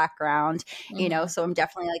Hayden in the background, you know, so I'm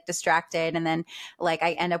definitely like distracted, and then like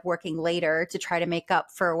I end up working later to try to make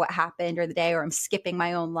up for what happened or the day, or I'm skipping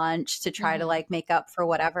my own lunch to try to like make up for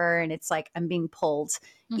whatever, and it's like I'm being pulled,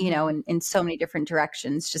 you know, in so many different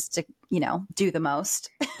directions just to, you know, do the most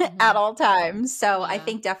at all times. So I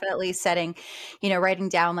think definitely setting, you know, writing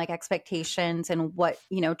down like expectations and what,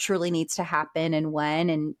 you know, truly needs to happen and when,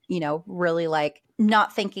 and, you know, really like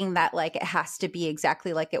not thinking that like it has to be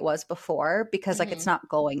exactly like it was before, because like it's not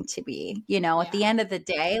going to be, you know, at the end of the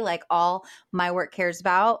day, like all my work cares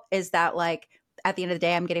about is that like, at the end of the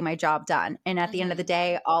day, I'm getting my job done. And at the end of the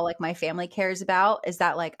day, all like my family cares about is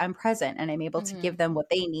that like I'm present and I'm able to give them what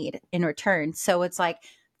they need in return. So it's like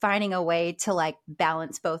finding a way to like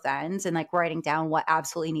balance both ends and like writing down what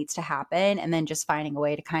absolutely needs to happen. And then just finding a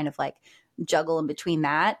way to kind of like juggle in between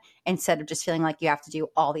that, instead of just feeling like you have to do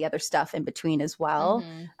all the other stuff in between as well.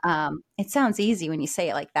 It sounds easy when you say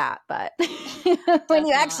it like that, but when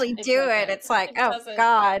you actually do it, it's like, oh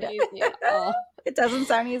God. It doesn't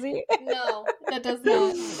sound easy. No, that does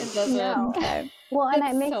not. It doesn't. No. Okay. Well,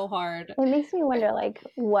 and it's so hard. It makes me wonder, like,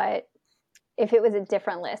 what if it was a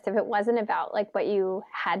different list? If it wasn't about like what you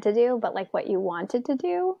had to do, but like what you wanted to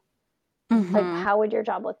do, like how would your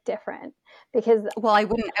job look different? Because well, I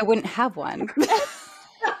wouldn't have one.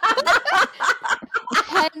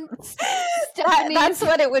 Hence, that's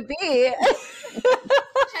what it would be.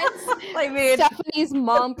 I mean, Stephanie's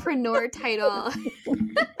mompreneur title.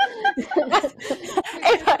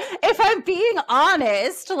 if I'm being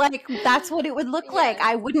honest, like that's what it would look like.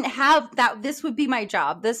 I wouldn't have that. This would be my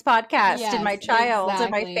job. This podcast and my child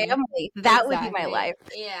and my family. That would be my life.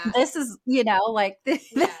 Yeah. This is, you know, like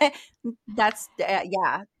that's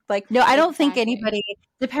yeah. Like, no, I don't think anybody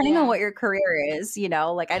depending on what your career is, you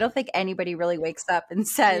know, like I don't think anybody really wakes up and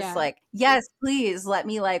says like, yes, please let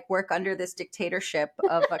me like work under this dictatorship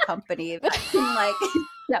of a company that can like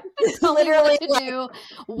literally what to do,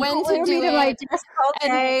 when to do it, my desk all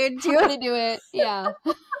day, and how to do it. Yeah.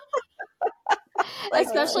 Like,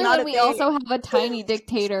 especially when we also have a tiny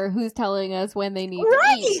dictator who's telling us when they need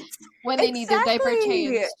to eat, when they need their diaper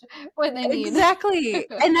changed, when they need and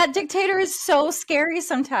that dictator is so scary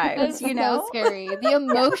sometimes. You know, so scary. The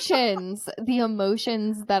emotions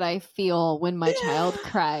that I feel when my child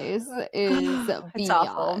cries is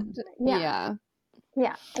beyond. Yeah.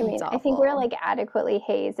 I mean, I think we're like adequately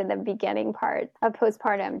hazed in the beginning part of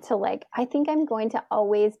postpartum to like, I think I'm going to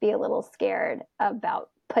always be a little scared about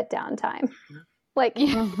put down time. Like,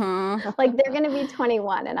 like they're going to be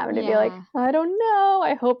 21 and I'm going to be like, I don't know.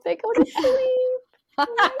 I hope they go to sleep.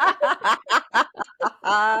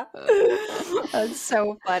 That's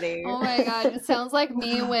so funny. Oh my god, it sounds like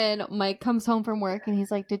me when Mike comes home from work and he's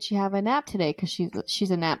like, did she have a nap today? Because she's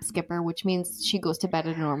a nap skipper, which means she goes to bed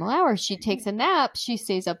at a normal hour. She takes a nap, she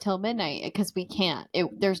stays up till midnight because we can't.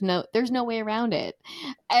 There's no way around it.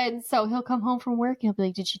 And so he'll come home from work and he'll be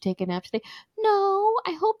like, did she take a nap today? No,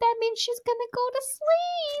 I hope that means she's gonna go to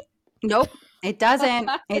sleep. Nope. It doesn't.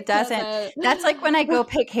 It doesn't. That's like when I go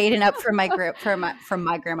pick Hayden up from my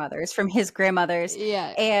grandmother's, from his grandmother's.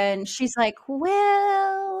 Yeah. And she's like,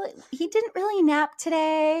 well, he didn't really nap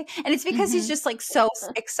today. And it's because he's just like so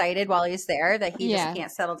excited while he's there that he just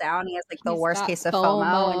can't settle down. He has like the worst case of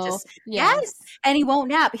FOMO and just, and he won't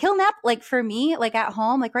nap. He'll nap like for me, like at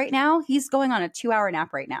home, like right now, he's going on a 2-hour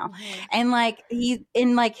nap right now. And like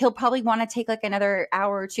he'll probably want to take like another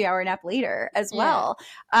hour or 2-hour nap later as well.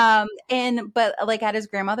 But like at his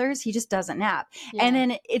grandmother's, he just doesn't nap. And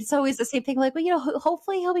then it's always the same thing. Like, well, you know,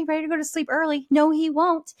 hopefully he'll be ready to go to sleep early. No, he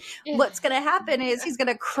won't. What's going to happen is he's going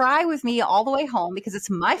to cry with me all the way home because it's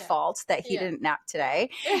my fault that he didn't nap today.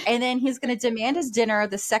 And then he's going to demand his dinner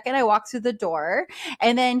the second I walk through the door.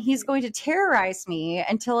 And then he's going to terrorize me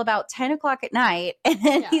until about 10 o'clock at night. And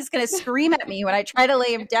then he's going to scream at me when I try to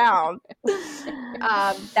lay him down.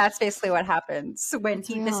 That's basically what happens when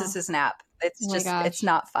he misses his nap. It's it's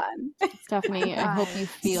not fun. Stephanie, I hope you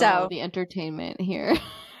feel the entertainment here.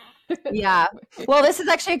 Yeah. Well, this is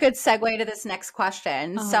actually a good segue to this next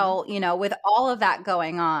question. So, you know, with all of that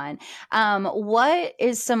going on, what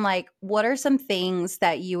are some things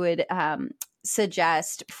that you would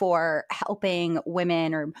suggest for helping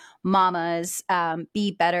women or mamas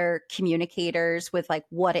be better communicators with like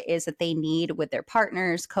what it is that they need with their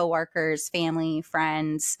partners, coworkers, family,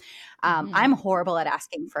 friends? I'm horrible at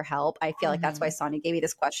asking for help. I feel like that's why Sonia gave me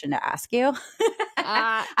this question to ask you.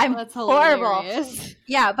 I'm horrible.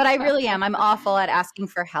 Yeah, but I really am. I'm awful at asking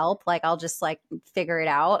for help. Like I'll just like figure it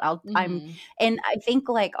out. And I think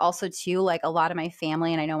like also too, like a lot of my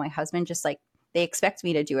family and I know my husband just like they expect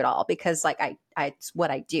me to do it all because like it's what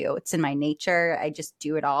I do. It's in my nature. I just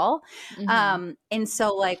do it all. And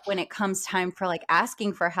so like when it comes time for like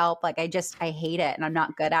asking for help, like I hate it and I'm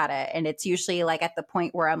not good at it. And it's usually like at the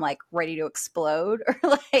point where I'm like ready to explode or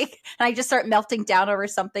like, and I just start melting down over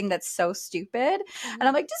something that's so stupid. And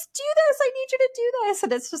I'm like, just do this. I need you to do this.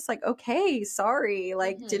 And it's just like, okay, sorry.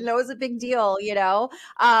 Like didn't know it was a big deal, you know?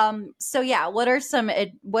 So yeah, what's some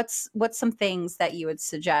things that you would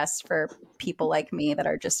suggest for people like me that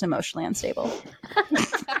are just emotionally unstable?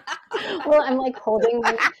 Well, I'm like holding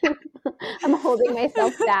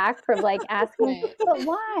myself back from like asking, but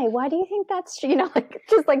why? Why do you think that's, you know, like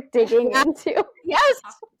just like digging into. Yes,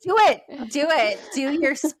 do it. Do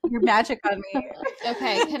your magic on me.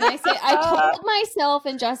 Okay, can I say I told myself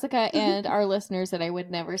and Jessica and our listeners that I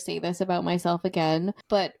would never say this about myself again,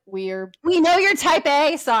 but we know you're type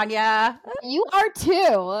A, Sonia. You are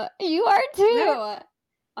too.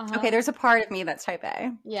 Okay, there's a part of me that's type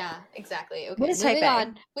A. Yeah, exactly. Okay, what is type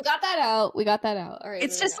A? We got that out. All right.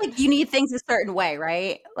 It's just like you need things a certain way,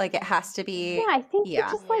 right? Like it has to be. Yeah, I think you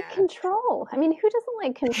just like control. I mean, who doesn't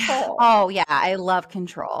like control? Oh yeah, I love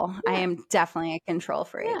control. Yeah. I am definitely a control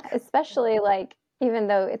freak. Yeah, especially like even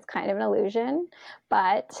though it's kind of an illusion,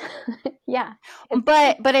 but yeah.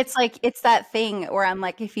 But it's like it's that thing where I'm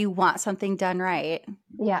like, if you want something done right,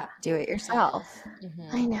 do it yourself.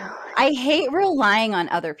 I know. I hate relying on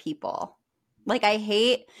other people. Like I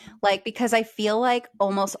hate because I feel like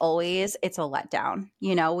almost always it's a letdown,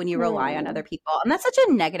 you know, when you rely on other people. And that's such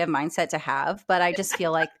a negative mindset to have, but I just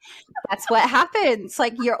feel like that's what happens.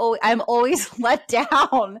 Like I'm always let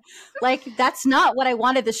down. Like that's not what I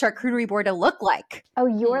wanted the charcuterie board to look like. Oh,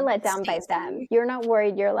 you're let down by them. You're not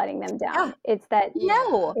worried you're letting them down. Yeah. It's that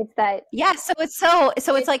it's that so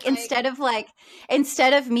it's like instead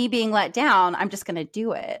of me being let down, I'm just going to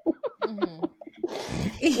do it.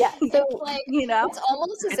 Yeah. So like, You it's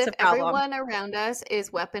almost as it's if a problem. everyone around us is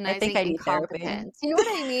I weaponizing think I need therapy. incompetence. You know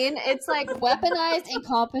what I mean? It's like Weaponized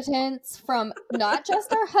incompetence from not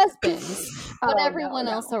just our husbands, but everyone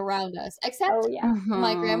else around us. Except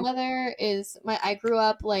my grandmother I grew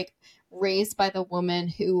up like raised by the woman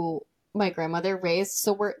who my grandmother raised.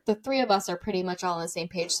 So the three of us are pretty much all on the same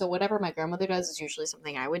page. So whatever my grandmother does is usually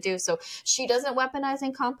something I would do. So she doesn't weaponize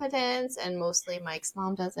incompetence, and mostly Mike's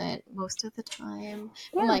mom doesn't most of the time.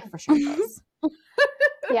 Yeah. Mike for sure does.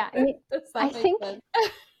 Yeah. I mean,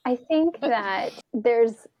 I think that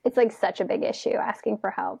it's like such a big issue asking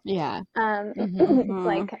for help. Yeah. It's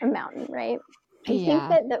like a mountain, right? I think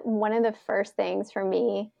that one of the first things for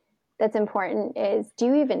me that's important is, do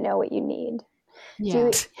you even know what you need? Yeah.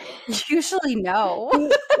 Usually no.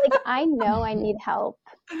 Like, I know I need help,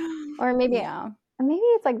 or maybe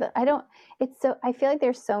it's like I feel like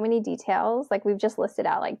there's so many details, like we've just listed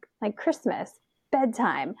out, like Christmas,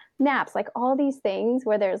 bedtime, naps, like all these things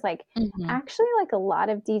where there's like actually like a lot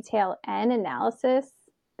of detail and analysis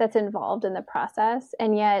that's involved in the process.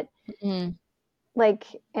 And yet like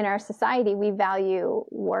in our society, we value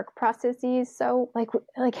work processes. So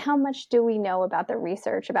like how much do we know about the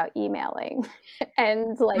research about emailing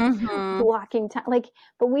and like blocking time? Like,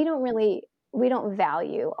 but we don't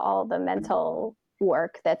value all the mental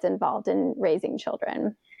work that's involved in raising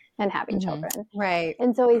children and having children. Right.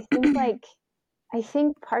 And so I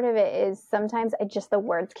think part of it is sometimes the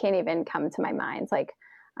words can't even come to my mind. It's like,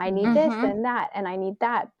 I need this and that, and I need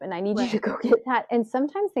that, and I need you to go get that. And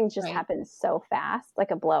sometimes things just happen so fast, like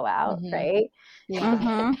a blowout, right?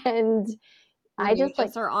 Yeah. And I just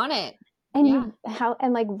like are on it. And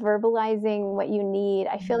and like verbalizing what you need.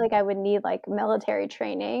 I feel like I would need like military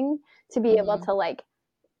training to be able to like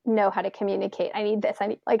know how to communicate. I need this.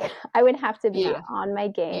 I would have to be on my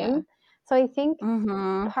game. Yeah. So I think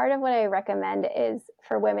part of what I recommend is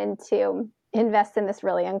for women to invest in this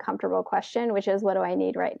really uncomfortable question, which is, what do I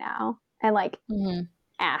need right now? And like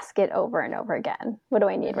ask it over and over again. What do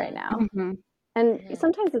I need right now? And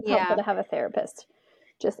sometimes it's helpful to have a therapist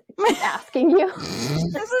just asking you.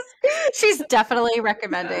 She's definitely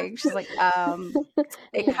recommending. She's like,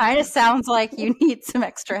 it kind of sounds like you need some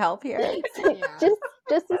extra help here.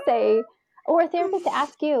 Just to say, or a therapist to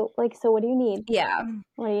ask you, like, so what do you need? Yeah.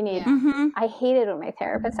 What do you need? Yeah. I hated when my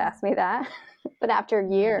therapist asked me that, but after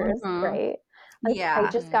years, right? Like, I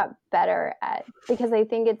just got better at, because I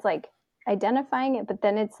think it's like identifying it, but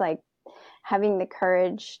then it's like having the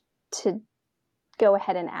courage to go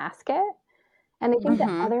ahead and ask it. And I think the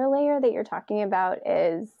other layer that you're talking about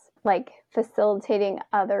is like facilitating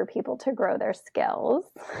other people to grow their skills.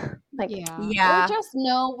 Like, or just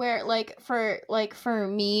know where, like for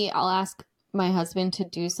me, I'll ask my husband to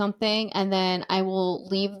do something, and then I will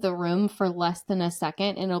leave the room for less than a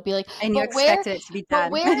second, and it'll be like, and you expected it to be done.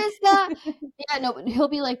 But where is the he'll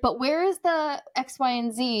be like, but where is the X, Y,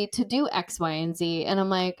 and Z to do X, Y, and Z? And I'm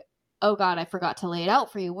like, oh God, I forgot to lay it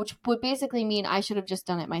out for you, which would basically mean I should have just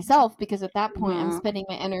done it myself, because at that point I'm spending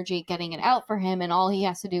my energy getting it out for him, and all he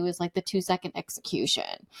has to do is like the 2-second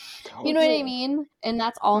execution. Totally. You know what I mean? And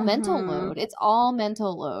that's all mental load. It's all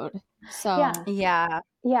mental load. So yeah,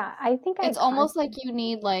 I think it's almost like you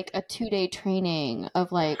need like a 2-day training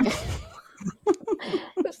of like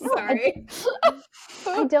sorry.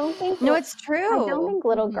 I don't think it's true. I don't think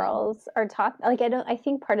little girls are taught, like, I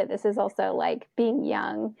think part of this is also like being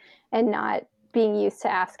young and not being used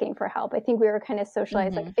to asking for help. I think we were kind of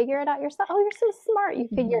socialized, like, figure it out yourself. Oh, you're so smart. You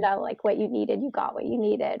figured out like what you needed. You got what you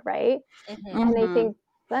needed. Right. And I think,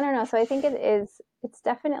 I don't know. So I think it's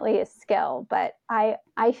definitely a skill, but I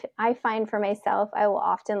find for myself, I will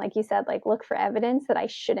often, like you said, like look for evidence that I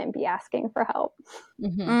shouldn't be asking for help.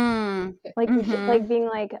 Like being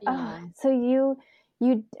like, oh, so you,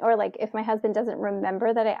 or like if my husband doesn't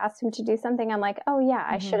remember that I asked him to do something, I'm like, oh yeah,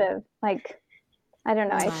 I should have, like, I don't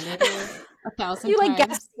know. Reminded you 1,000 you times. Like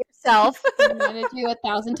guessed yourself. Reminded you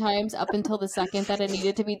 1,000 times up until the second that it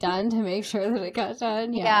needed to be done to make sure that it got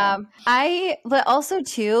done. Yeah. But also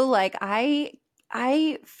too, like I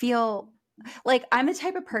feel like I'm the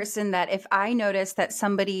type of person that if I notice that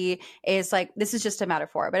somebody is like, this is just a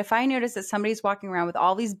metaphor, but if I notice that somebody's walking around with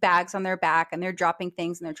all these bags on their back and they're dropping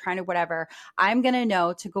things and they're trying to whatever, I'm going to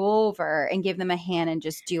know to go over and give them a hand and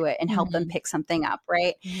just do it and help them pick something up.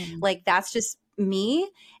 Right. Like that's just me.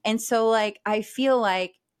 And so like, I feel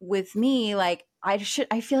like with me, like I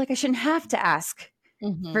feel like I shouldn't have to ask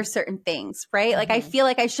for certain things, right? Like, I feel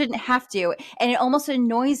like I shouldn't have to. And it almost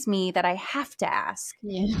annoys me that I have to ask.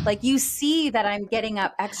 Yeah. Like, you see that I'm getting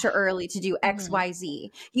up extra early to do X, Y,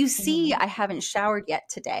 Z. You see I haven't showered yet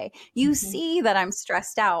today. You see that I'm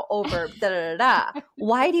stressed out over da da da da.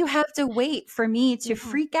 Why do you have to wait for me to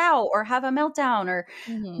freak out or have a meltdown or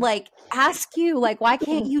like ask you, like, why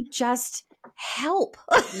can't you just help?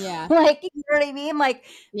 Yeah. Like, you know what I mean? Like,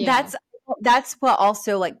 that's what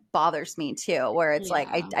also like bothers me too, where it's like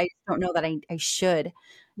I don't know that I should,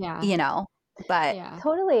 you know, but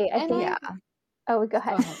totally. I think oh, go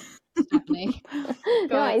ahead. Stephanie.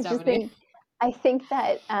 No, I just think I think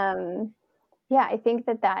that I think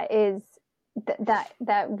that is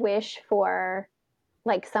that wish for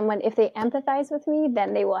like someone, if they empathize with me,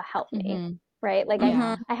 then they will help me. Right? Like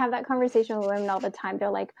I have that conversation with women all the time.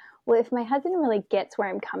 They're like, well, if my husband really gets where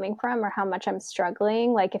I'm coming from or how much I'm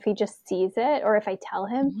struggling, like if he just sees it or if I tell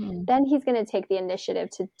him, then he's going to take the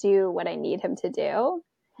initiative to do what I need him to do.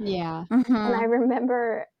 Yeah. And I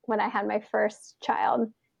remember when I had my first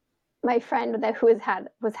child, my friend who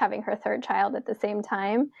was having her third child at the same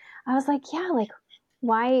time, I was like, yeah, like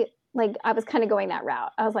why? Like I was kind of going that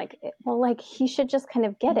route. I was like, well, like he should just kind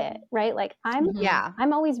of get it, right? Like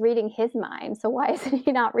I'm always reading his mind, so why isn't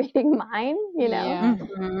he not reading mine? You know? Yeah.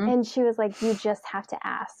 And she was like, you just have to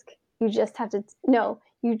ask. You just have to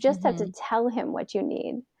you just have to tell him what you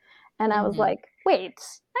need. And I was like, wait,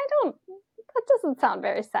 that doesn't sound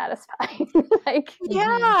very satisfying. Like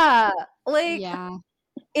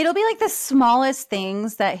it'll be like the smallest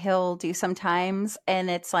things that he'll do sometimes. And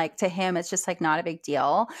it's like, to him, it's just like not a big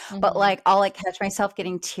deal. But like, I'll like catch myself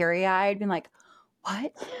getting teary eyed, being like,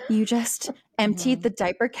 what? You just emptied the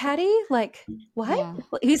diaper caddy? Like, what? Yeah.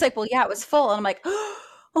 He's like, well, yeah, it was full. And I'm like,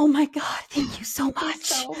 oh my God, thank you so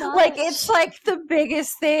much. Like, it's like the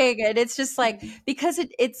biggest thing. And it's just like, because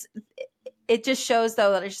it just shows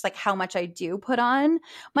though that it's just like how much I do put on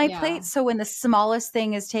my plate. So when the smallest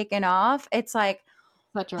thing is taken off, it's like,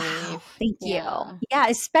 such a relief. Wow, thank you. Yeah,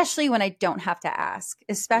 especially when I don't have to ask,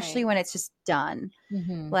 especially when it's just done.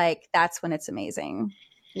 Like that's when it's amazing.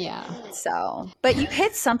 Yeah. So, but you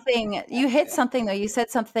hit something though. You said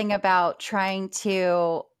something about trying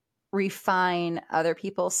to refine other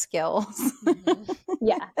people's skills.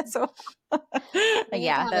 Yeah. So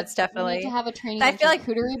yeah, that's definitely. We need to have a training on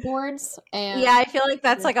charcuterie boards. And yeah, I feel like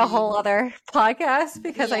that's like a whole other podcast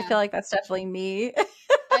because I feel like that's definitely me.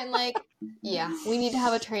 And like, we need to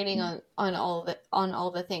have a training on all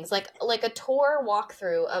the things, like a tour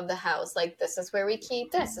walkthrough of the house. Like, this is where we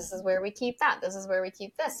keep this is where we keep that, this is where we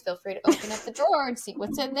keep this. Feel free to open up the drawer and see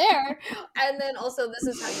what's in there. And then also, this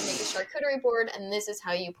is how you make a charcuterie board, and this is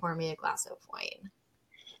how you pour me a glass of wine.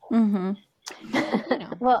 You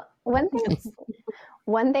know. Well,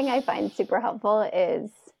 one thing I find super helpful is,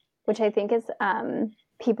 which I think is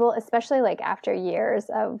people, especially like after years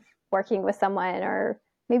of working with someone, or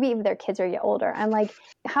maybe even their kids are older, I'm like,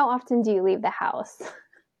 how often do you leave the house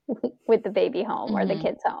with the baby home or the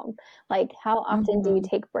kids home? Like, how often do you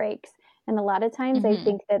take breaks? And a lot of times I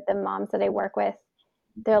think that the moms that I work with,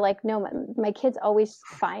 they're like, no, my kids always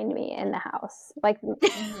find me in the house. Like,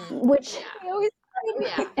 which they always find me.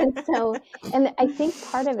 And I think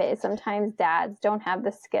part of it is sometimes dads don't have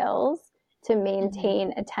the skills to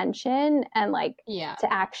maintain attention and like to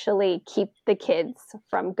actually keep the kids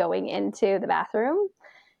from going into the bathroom.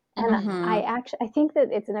 And I think that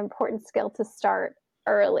it's an important skill to start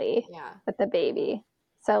early with the baby.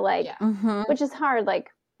 So like, which is hard, like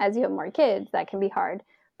as you have more kids, that can be hard.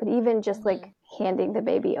 But even just like handing the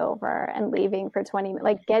baby over and leaving for 20 minutes,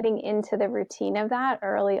 like getting into the routine of that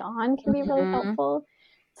early on can be really helpful,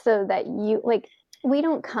 so that you like, we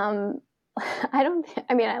don't come,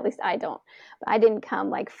 at least I don't, but I didn't come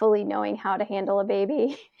like fully knowing how to handle a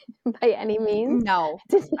baby by any means. No,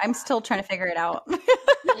 I'm still trying to figure it out.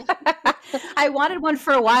 I wanted one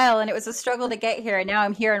for a while and it was a struggle to get here. And now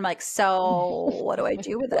I'm here and I'm like, so what do I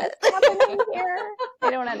do with it? What's happening here? I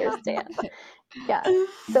don't understand. Yeah.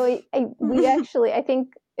 So we actually, I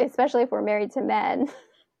think, especially if we're married to men,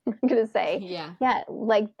 I'm going to say,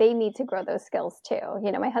 like they need to grow those skills too.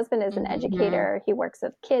 You know, my husband is an educator. He works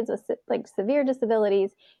with kids with like severe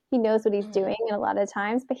disabilities. He knows what he's doing a lot of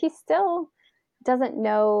times, but he still doesn't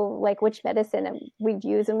know like which medicine we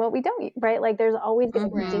use and what we don't use, right? Like there's always going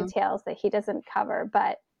to be details that he doesn't cover.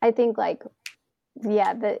 But I think like,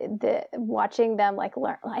 the watching them like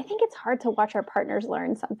learn, I think it's hard to watch our partners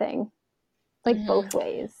learn something like both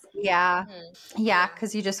ways. Yeah. Yeah.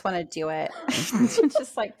 Cause you just want to do it.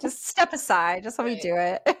 just step aside. Just let me do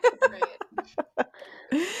it.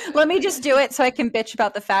 Let me just do it so I can bitch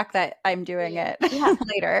about the fact that I'm doing it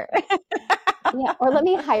later. Yeah, or let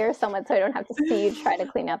me hire someone so I don't have to see you try to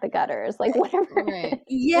clean out the gutters, like whatever. Right.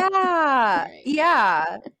 Yeah. Right.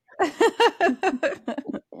 Yeah.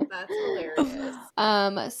 That's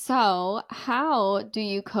hilarious. So how do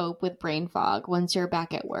you cope with brain fog once you're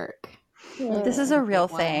back at work? This is a real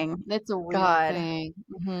thing. It's a real God. thing.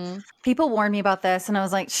 Mm-hmm. People warned me about this, and I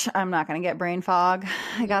was like, I'm not going to get brain fog.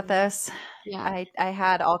 I got this. Yeah. I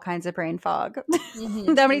had all kinds of brain fog.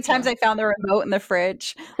 Mm-hmm. That many times I found the remote in the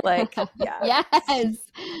fridge. Like, yeah. Yes.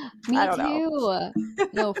 Me I don't too.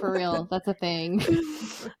 No, for real. That's a thing.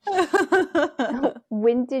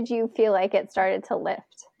 When did you feel like it started to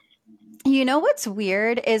lift? You know what's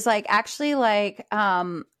weird is like actually like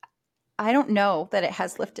I don't know that it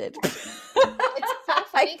has lifted. It's so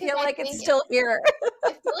funny I feel like think it's still here.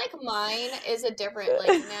 I feel like mine is a different, like,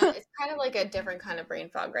 now it's kind of like a different kind of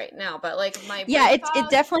brain fog right now, but like my brain it fog,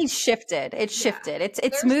 definitely shifted. It shifted. It's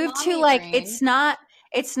there's moved to mommy like brain. it's not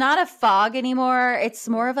a fog anymore. It's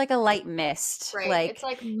more of like a light mist. Right. Like It's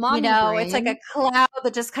like mommy you know, brain. it's like a cloud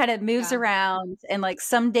that just kind of moves Yeah. around, and like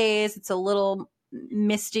some days it's a little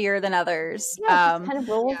mistier than others. Yeah, it just kind of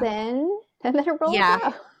rolls in and then it rolls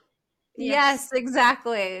out. Yes,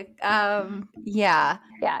 exactly. Yeah.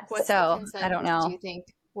 What's So the consensus, I don't know. do you think?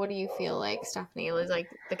 What do you feel like, Stephanie, is like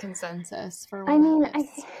the consensus for I when mean, that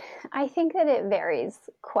lifts? I think that it varies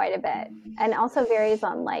quite a bit, and also varies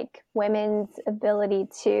on like women's ability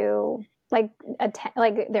to like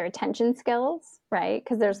their attention skills, right?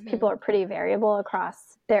 Because there's people are pretty variable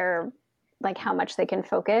across their like how much they can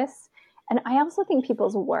focus, and I also think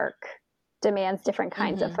people's work demands different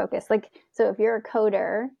kinds of focus. Like, so if you're a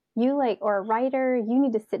coder, you like, or a writer, you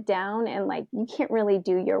need to sit down and like you can't really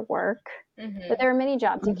do your work. But there are many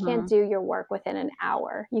jobs you can't do your work within an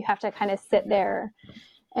hour. You have to kind of sit there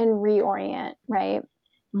and reorient, right?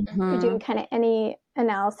 You're doing kind of any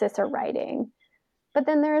analysis or writing. But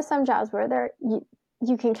then there are some jobs where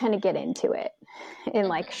you can kind of get into it in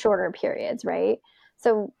like shorter periods, right?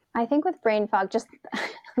 So I think with brain fog, just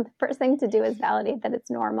the first thing to do is validate that it's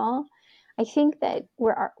normal. I think that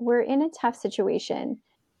we're in a tough situation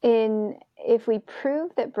if we prove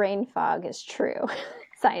that brain fog is true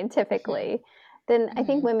scientifically, then I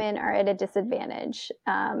think women are at a disadvantage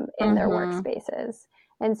in their workspaces.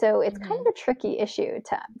 And so it's kind of a tricky issue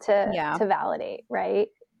to validate, right?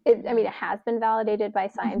 I mean, it has been validated by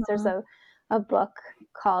science. There's a book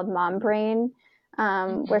called Mom Brain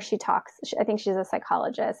where she talks, I think she's a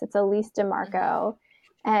psychologist. It's Elise DeMarco.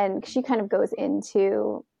 And she kind of goes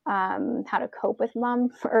into how to cope with mom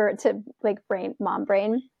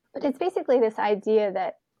brain. But it's basically this idea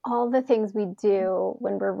that all the things we do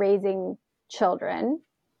when we're raising children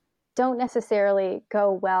don't necessarily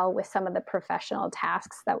go well with some of the professional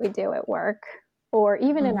tasks that we do at work or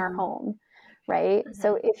even in our home, right?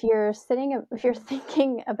 So if you're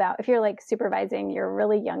thinking about, if you're like supervising your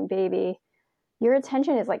really young baby, your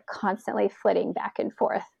attention is like constantly flitting back and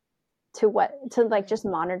forth to like just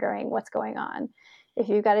monitoring what's going on. If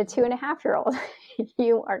you've got a 2.5-year-old,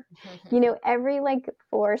 you are, every like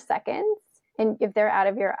 4 seconds, and if they're out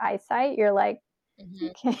of your eyesight, you're like,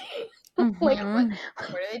 okay, like what are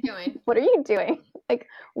they doing? What are you doing? Like,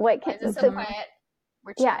 what can? Why is it so quiet?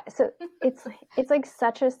 Yeah, so it's like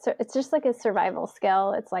it's just like a survival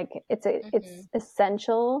skill. It's like it's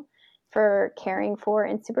essential for caring for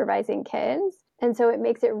and supervising kids, and so it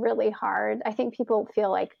makes it really hard. I think people feel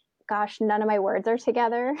like, gosh, none of my words are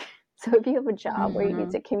together. So if you have a job where you need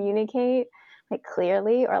to communicate like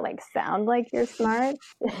clearly or like sound like you're smart.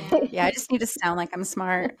 Yeah, I just need to sound like I'm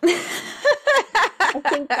smart. I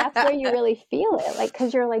think that's where you really feel it. Like,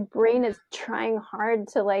 cause your like brain is trying hard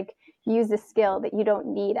to like use a skill that you don't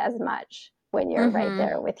need as much when you're right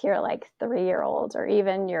there with your like 3-year-old or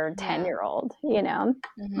even your 10-year-old,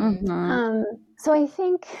 So I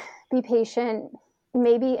think be patient.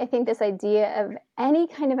 Maybe I think this idea of any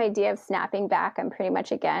kind of idea of snapping back, I'm pretty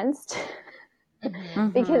much against.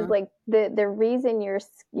 Because like the reason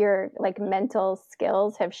your like mental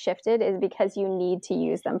skills have shifted is because you need to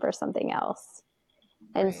use them for something else.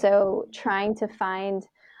 And so trying to find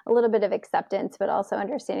a little bit of acceptance, but also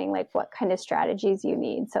understanding like what kind of strategies you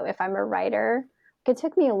need. So if I'm a writer, it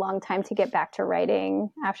took me a long time to get back to writing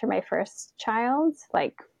after my first child.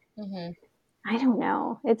 Like, I don't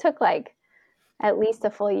know. It took like at least a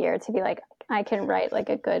full year to be like, I can write like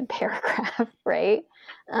a good paragraph, right?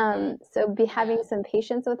 So having some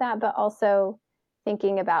patience with that, but also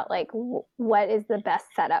thinking about like, what is the best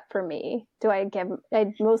setup for me?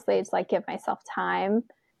 Mostly it's like give myself time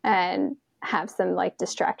and have some like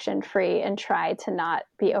distraction free and try to not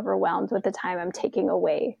be overwhelmed with the time I'm taking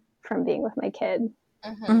away from being with my kid.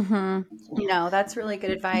 No, that's really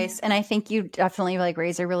good advice. And I think you definitely like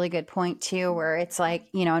raise a really good point too, where it's like,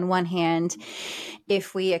 on one hand,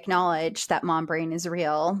 if we acknowledge that mom brain is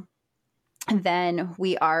real, then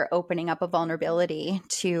we are opening up a vulnerability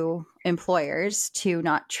to employers to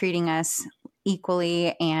not treating us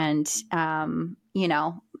equally. And,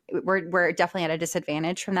 we're definitely at a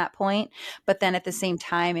disadvantage from that point. But then at the same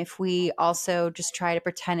time, if we also just try to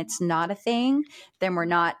pretend it's not a thing, then we're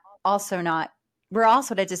also at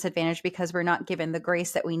a disadvantage because we're not given the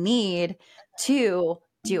grace that we need to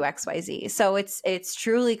do XYZ. So it's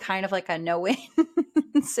truly kind of like a no-win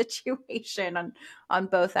situation on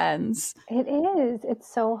both ends. It is.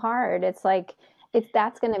 It's so hard. It's like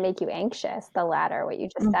that's going to make you anxious. The latter, what you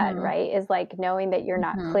just said, right? Is like knowing that you're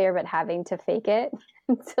not clear, but having to fake it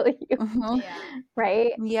until you,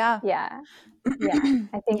 right? Yeah.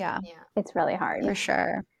 I think it's really hard for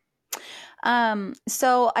sure.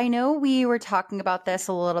 So I know we were talking about this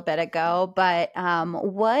a little bit ago, but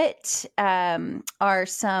what are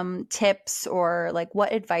some tips or like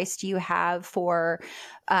what advice do you have for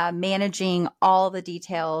managing all the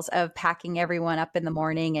details of packing everyone up in the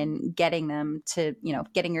morning and getting them to,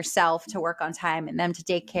 getting yourself to work on time and them to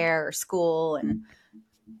daycare or school and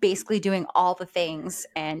basically doing all the things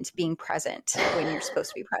and being present when you're supposed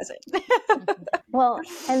to be present? Well,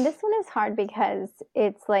 and this one is hard because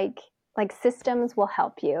it's like systems will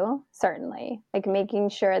help you, certainly. Like making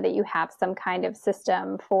sure that you have some kind of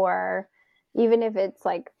system for, even if it's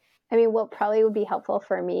like, what probably would be helpful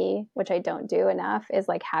for me, which I don't do enough, is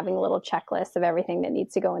like having a little checklist of everything that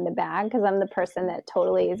needs to go in the bag. Because I'm the person that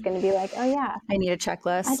totally is going to be like, oh yeah, I need a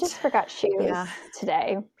checklist. I just forgot shoes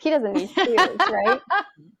today. He doesn't need shoes, right?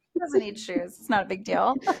 He doesn't need shoes. It's not a big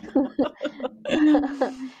deal.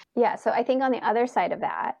 Yeah. So I think on the other side of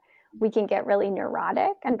that, we can get really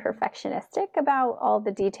neurotic and perfectionistic about all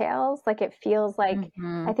the details. Like it feels like,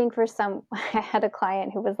 I think I had a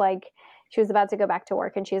client who was like, she was about to go back to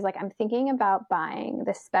work and she was like, I'm thinking about buying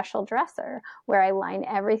this special dresser where I line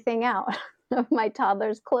everything out of my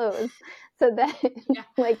toddler's clothes so that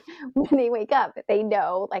like when they wake up, they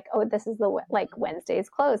know like, oh, this is like Wednesday's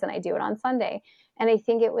clothes and I do it on Sunday. And I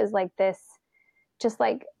think it was like this, just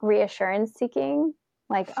like reassurance seeking,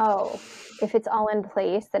 like, oh, if it's all in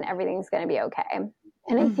place, then everything's going to be okay. And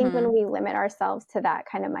I think when we limit ourselves to that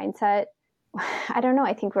kind of mindset, I don't know,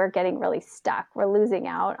 I think we're getting really stuck. We're losing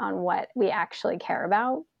out on what we actually care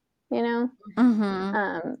about,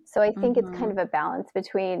 So I think it's kind of a balance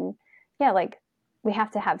between, like we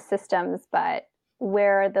have to have systems, but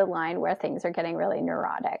where the line where things are getting really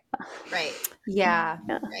neurotic. Right. Yeah.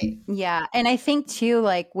 Right. Yeah. And I think too,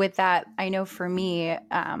 like with that, I know for me,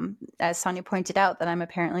 as Sonia pointed out, that I'm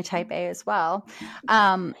apparently type A as well.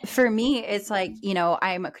 For me, it's like,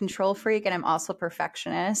 I'm a control freak and I'm also a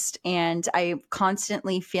perfectionist, and I'm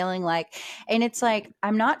constantly feeling like, and it's like,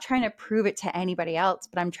 I'm not trying to prove it to anybody else,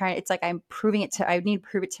 but it's like, I need to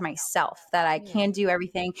prove it to myself that I can do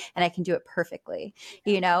everything and I can do it perfectly,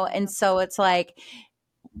 And so it's like,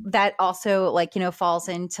 that also like, falls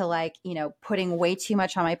into like, putting way too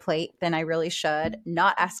much on my plate than I really should,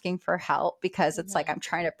 not asking for help because it's like, I'm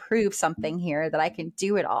trying to prove something here that I can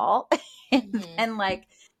do it all. And like,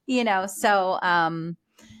 so,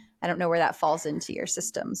 I don't know where that falls into your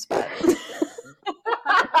systems, but.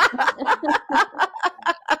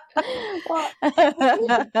 Well,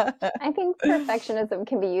 I think perfectionism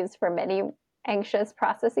can be used for many anxious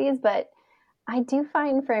processes, but I do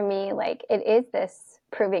find for me, like it is this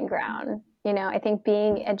proving ground. I think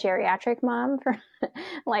being a geriatric mom for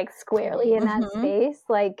like squarely in that space,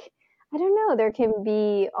 like, I don't know, there can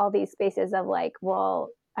be all these spaces of like, well,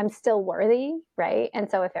 I'm still worthy, right? And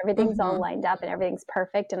so if everything's all lined up and everything's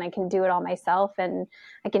perfect and I can do it all myself and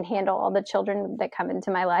I can handle all the children that come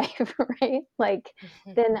into my life, right? Like,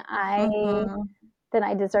 then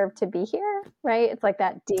I deserve to be here, right? It's like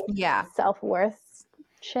that deep self-worth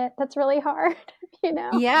shit that's really hard,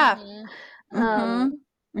 Yeah.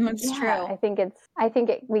 It's true. I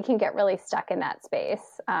think we can get really stuck in that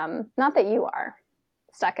space. Not that you are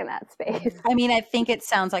stuck in that space. I mean, I think it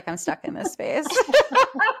sounds like I'm stuck in this space.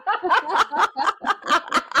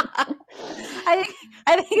 I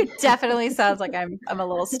think it definitely sounds like I'm a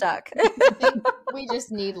little stuck. I think we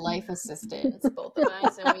just need life assistance, both of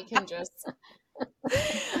us, and we can just.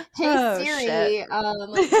 Hey Siri,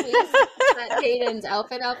 please set Hayden's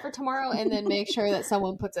outfit out for tomorrow, and then make sure that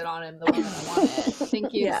someone puts it on him the way that I want it.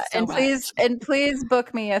 Thank you. Yeah, so much. please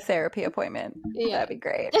book me a therapy appointment. Yeah. That'd be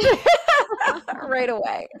great. Right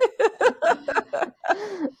away.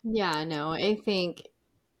 Yeah, no, I think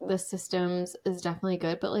the systems is definitely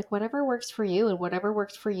good, but like whatever works for you and whatever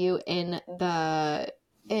works for you in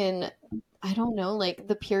I don't don't know, like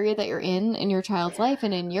the period that you're in your child's life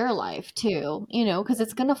and in your life too, you know, because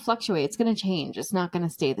it's going to fluctuate. It's going to change. It's not going to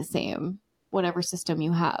stay the same. Whatever system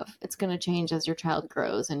you have, it's going to change as your child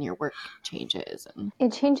grows and your work changes. And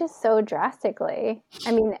it changes so drastically.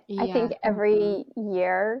 I mean, I yeah. think every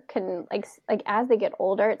year can like as they get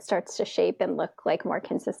older, it starts to shape and look like more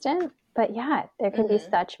consistent. But yeah, there can be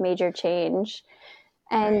such major change.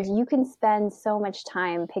 And you can spend so much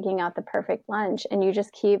time picking out the perfect lunch, and you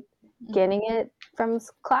just keep getting it from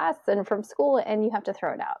class and from school, and you have to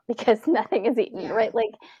throw it out because nothing is eaten, right? Like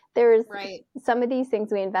there's some of these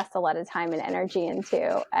things we invest a lot of time and energy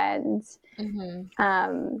into, and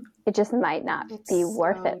it just might not be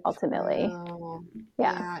worth it ultimately.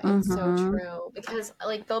 Yeah, it's so true. Because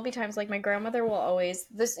like there'll be times like my grandmother will always,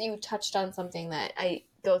 this, you touched on something that I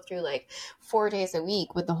go through like 4 days a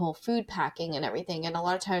week with the whole food packing and everything. And a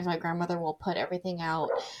lot of times my grandmother will put everything out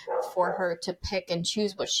for her to pick and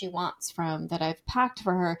choose what she wants from that I've packed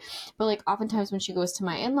for her. But like oftentimes when she goes to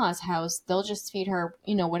my in-laws' house, they'll just feed her,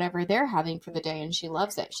 you know, whatever they're having for the day, and she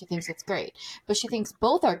loves it. She thinks it's great. But she thinks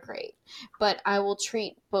both are great. But I will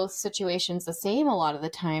treat both situations the same a lot of the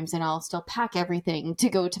times, and I'll still pack everything to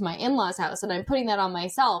go to my in-laws' house, and I'm putting that on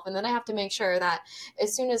myself. And then I have to make sure that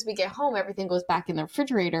as soon as we get home, everything goes back in the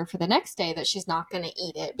refrigerator for the next day, that she's not going to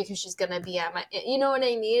eat it because she's going to be at my, you know what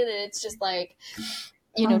I mean? And it's just like,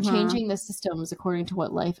 you know, changing the systems according to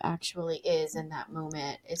what life actually is in that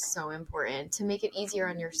moment is so important to make it easier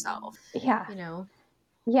on yourself. Yeah. You know?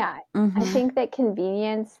 Yeah. I think that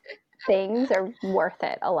convenience things are worth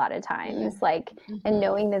it a lot of times. Like, and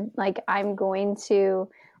knowing that like, I'm going to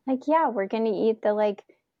like, yeah, we're going to eat the like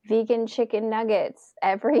vegan chicken nuggets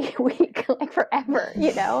every week, like forever,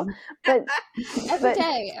 you know, but every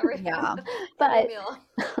day, but meal.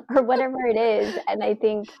 Or whatever it is. And I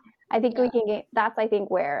think we can get, that's, I think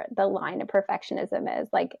where the line of perfectionism is.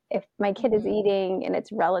 Like if my kid is eating and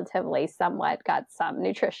it's relatively somewhat got some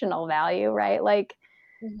nutritional value, right? Like,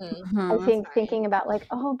 I think thinking about like,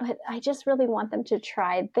 oh, but I just really want them to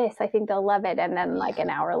try this. I think they'll love it. And then like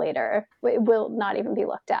an hour later, it will not even be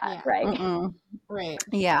looked at. Right. Right.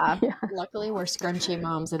 Yeah. Luckily, we're scrunchy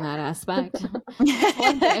moms in that aspect.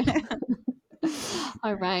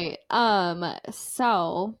 All right.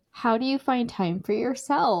 So how do you find time for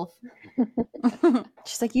yourself?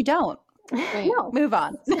 She's like, you don't. Right. No. Move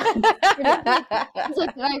on. It's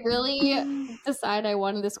like, did I really decide I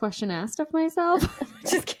wanted this question asked of myself?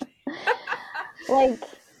 Just kidding. Like,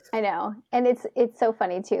 I know. And it's so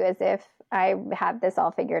funny too, as if I have this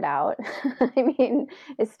all figured out. I mean,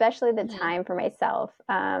 especially the time for myself,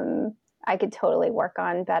 I could totally work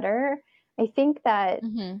on better. I think that,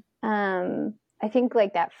 I think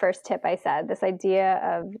like that first tip I said, this idea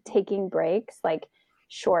of taking breaks, like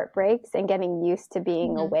short breaks and getting used to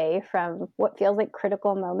being away from what feels like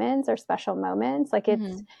critical moments or special moments. Like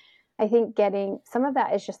it's, I think getting some of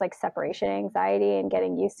that is just like separation anxiety and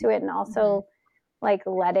getting used to it. And also like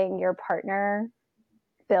letting your partner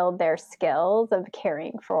build their skills of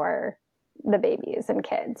caring for the babies and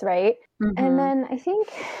kids. Right. And then I think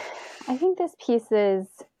this piece is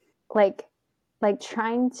like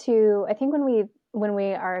trying to, I think when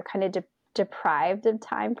we are kind of deprived of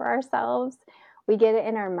time for ourselves, we get it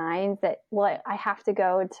in our minds that, well, I have to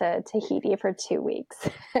go to Tahiti for 2 weeks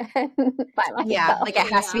by myself. Yeah, like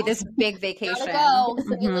it has to be this big vacation. Gotta go.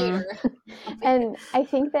 See you later. And I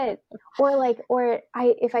think that,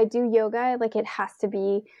 if I do yoga, like it has to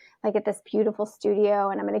be like at this beautiful studio,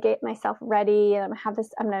 and I'm going to get myself ready, and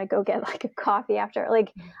I'm going to go get like a coffee after.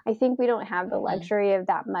 Like, I think we don't have the luxury of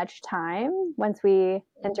that much time once we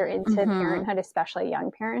enter into parenthood, especially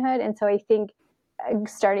young parenthood. And so I think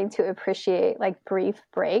starting to appreciate like brief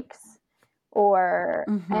breaks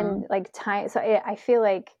and like time. So I feel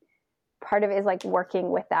like part of it is like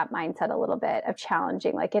working with that mindset a little bit of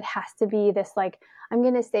challenging, like it has to be this, like, I'm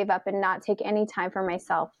going to save up and not take any time for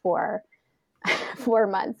myself for 4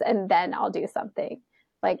 months, and then I'll do something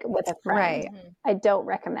like with a friend. Right. I don't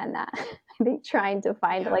recommend that. I think trying to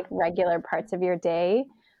find like regular parts of your day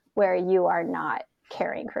where you are not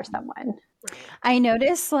caring for someone. I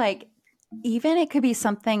notice like, even it could be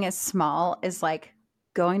something as small as like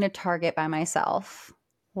going to Target by myself,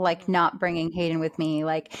 like not bringing Hayden with me.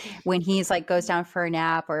 Like when he's like goes down for a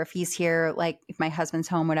nap, or if he's here, like if my husband's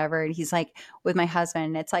home, whatever, and he's like with my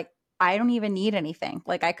husband, it's like, I don't even need anything.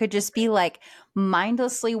 Like I could just be like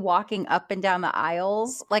mindlessly walking up and down the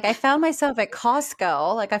aisles. Like I found myself at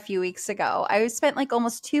Costco like a few weeks ago. I spent like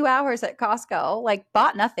almost 2 hours at Costco, like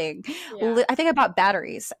bought nothing. Yeah. I think I bought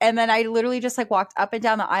batteries. And then I literally just like walked up and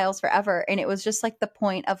down the aisles forever. And it was just like the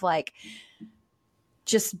point of like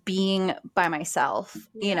just being by myself,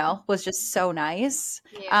 you know, was just so nice.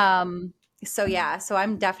 Yeah. So yeah, so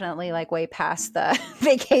I'm definitely like way past the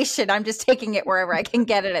vacation. I'm just taking it wherever I can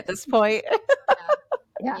get it at this point.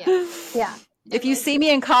 Yeah. If you see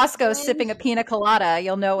me in Costco sipping a pina colada,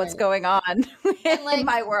 you'll know what's going on in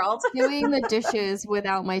my world. Doing the dishes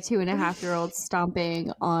without my 2.5-year-old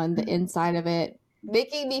stomping on the inside of it,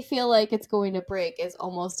 making me feel like it's going to break, is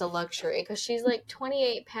almost a luxury because she's like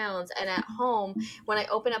 28 pounds, and at home, when I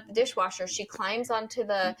open up the dishwasher, she climbs onto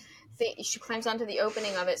the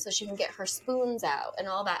opening of it so she can get her spoons out and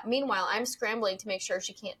all that. Meanwhile, I'm scrambling to make sure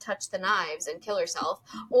she can't touch the knives and kill herself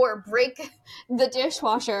or break the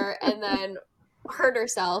dishwasher and then hurt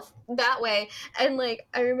herself that way. And like,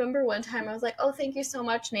 I remember one time I was like, oh, thank you so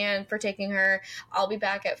much, Nan, for taking her. I'll be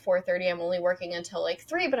back at 4:30. I'm only working until like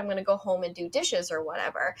 3, but I'm going to go home and do dishes or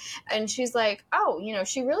whatever. And she's like, oh,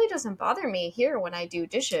 she really doesn't bother me here when I do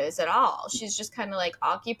dishes at all. She's just kind of like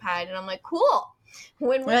occupied. And I'm like, cool.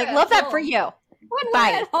 When we're like, love that for you. When we're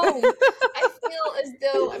at home, I feel as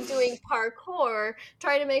though I'm doing parkour,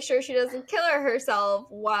 trying to make sure she doesn't kill herself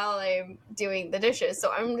while I'm doing the dishes.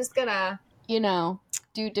 So I'm just gonna,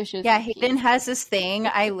 do dishes. Yeah, Hayden has this thing.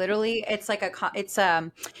 It's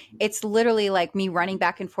literally like me running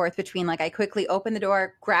back and forth between like I quickly open the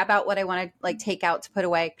door, grab out what I want to like take out to put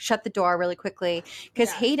away, shut the door really quickly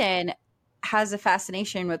because Hayden has a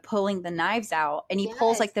fascination with pulling the knives out, and he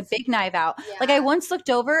pulls like the big knife out. Yeah. Like I once looked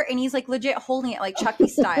over and he's like legit holding it like Chucky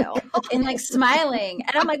style and like smiling,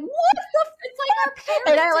 and I'm like, what the? It's like our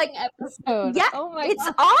parenting episode. Yeah, oh my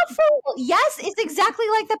God. Awful. Yes, it's exactly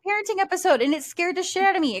like the parenting episode, and it scared the shit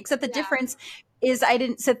out of me. Except the difference is I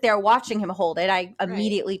didn't sit there watching him hold it. I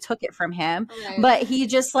immediately took it from him. Right. But he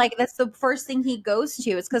just like, that's the first thing he goes to.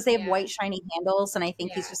 It's because they have white shiny handles, and I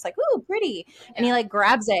think he's just like, ooh, pretty. And he like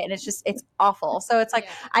grabs it, and it's awful. So it's like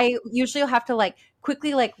I usually have to like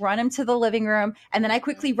quickly like run him to the living room, and then I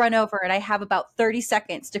quickly run over, and I have about 30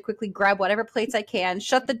 seconds to quickly grab whatever plates I can,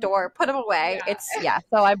 shut the door, put them away.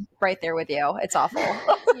 So I'm right there with you. It's awful.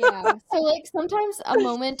 So like sometimes a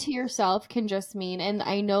moment to yourself can just mean, and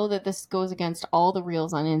I know that this goes against all the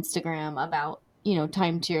reels on Instagram about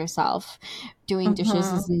time to yourself. Doing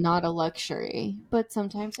dishes is not a luxury, but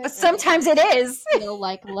sometimes it is. Feel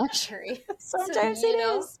like luxury. Sometimes it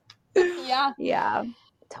is. Yeah.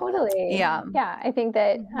 Totally. Yeah. I think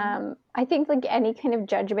that I think like any kind of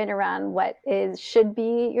judgment around what should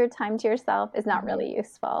be your time to yourself is not really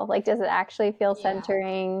useful. Like, does it actually feel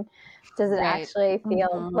centering? Does it actually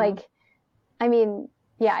feel like, I mean,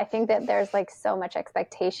 I think that there's like so much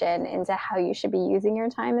expectation into how you should be using your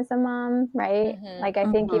time as a mom, right? Like, I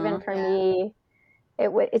think even for me,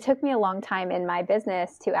 it took me a long time in my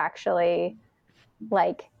business to actually,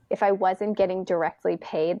 like, if I wasn't getting directly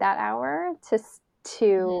paid that hour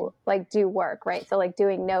to like do work, right? So like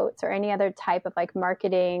doing notes or any other type of like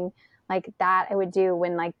marketing like that, I would do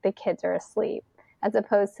when like the kids are asleep, as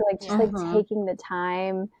opposed to like just like taking the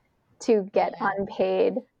time to get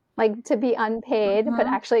unpaid, like to be unpaid, but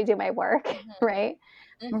actually do my work, right?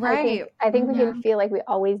 Right. I think we can feel like we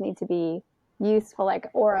always need to be useful, like,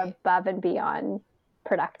 or above and beyond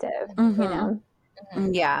productive,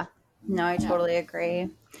 Yeah. No, I totally agree.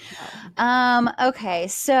 Okay,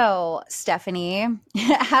 so Stephanie,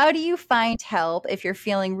 how do you find help if you're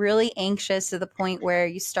feeling really anxious to the point where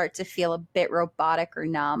you start to feel a bit robotic or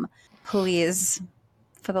numb? Please,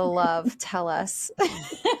 for the love, tell us.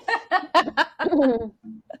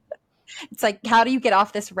 It's like, how do you get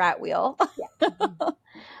off this rat wheel?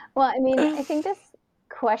 Well, I mean, I think this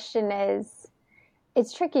question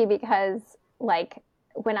it's tricky because like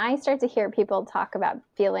when I start to hear people talk about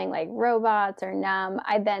feeling like robots or numb,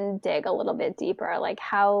 I then dig a little bit deeper, like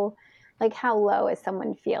how low is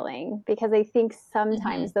someone feeling? Because I think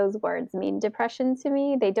sometimes those words mean depression to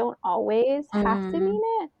me. They don't always have to mean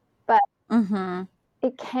it, but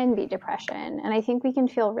it can be depression. And I think we can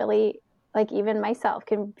feel really, like even myself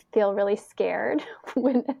can feel really scared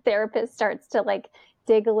when a therapist starts to like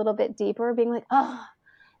dig a little bit deeper, being like, oh,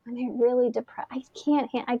 am I really depressed? I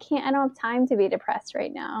don't have time to be depressed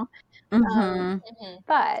right now.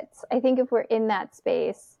 But I think if we're in that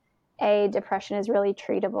space, depression is really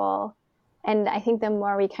treatable. And I think the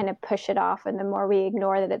more we kind of push it off and the more we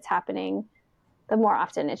ignore that it's happening, the more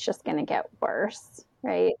often it's just going to get worse,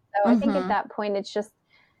 right? So I think at that point, it's just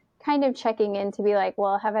kind of checking in to be like,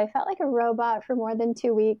 well, have I felt like a robot for more than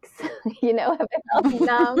 2 weeks? Have I felt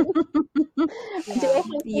numb? Do I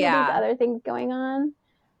have these other things going on?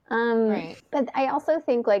 But I also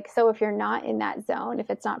think like, so if you're not in that zone, if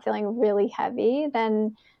it's not feeling really heavy,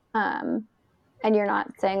 then, and you're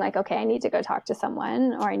not saying like, okay, I need to go talk to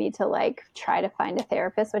someone, or I need to like try to find a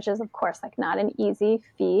therapist, which is of course like not an easy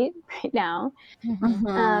feat right now.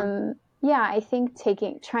 yeah, I think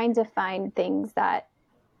trying to find things that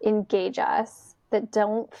engage us, that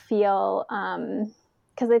don't feel,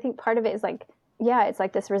 because I think part of it is like, yeah, it's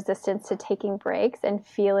like this resistance to taking breaks and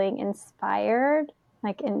feeling inspired,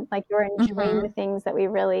 like you're enjoying the things that we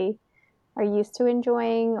really are used to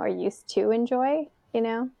enjoying or used to enjoy, you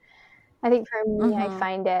know? I think for me, I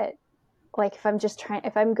find it like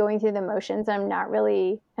if I'm going through the motions and I'm not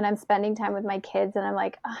really, and I'm spending time with my kids and I'm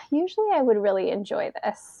like, oh, usually I would really enjoy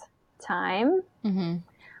this time.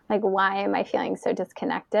 Like, why am I feeling so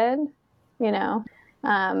disconnected? You know?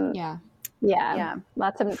 Yeah.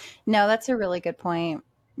 Lots of. No, that's a really good point.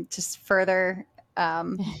 Just further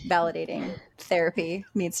validating therapy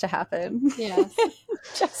needs to happen. Yes.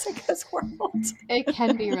 Jessica's world. It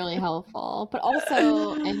can be really helpful. But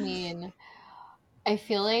also, I mean, I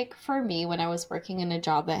feel like for me, when I was working in a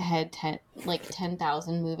job that had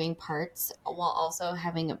 10,000 moving parts while also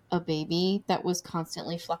having a baby that was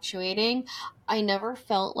constantly fluctuating, I never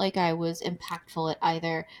felt like I was impactful at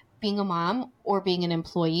either being a mom or being an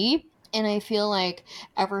employee. And I feel like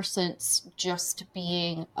ever since just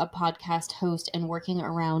being a podcast host and working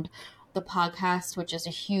around the podcast, which is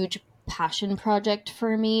a huge passion project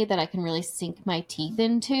for me that I can really sink my teeth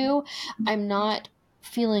into, I'm not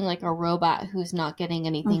feeling like a robot who's not getting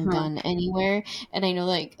anything done anywhere. And I know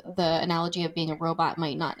like the analogy of being a robot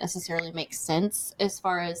might not necessarily make sense as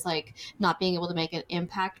far as like not being able to make an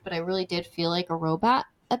impact, but I really did feel like a robot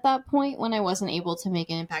at that point when I wasn't able to make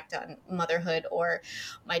an impact on motherhood or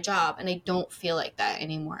my job. And I don't feel like that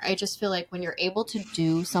anymore. I just feel like when you're able to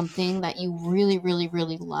do something that you really, really,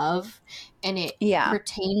 really love and it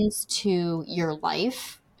pertains to your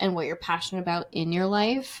life and what you're passionate about in your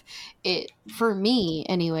life, it, for me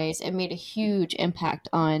anyways, it made a huge impact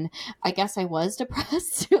on, I guess I was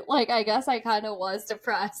depressed. Like, I guess I kind of was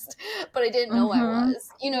depressed, but I didn't know I was,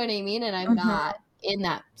 you know what I mean? And I'm not in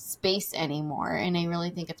that space anymore. And I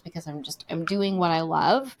really think it's because I'm doing what I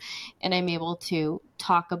love and I'm able to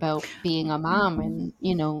talk about being a mom and,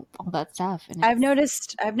 you know, all that stuff. And I've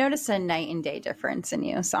noticed a night and day difference in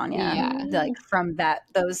you, Sonia. Yeah. Like from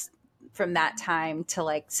that time to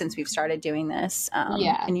like since we've started doing this,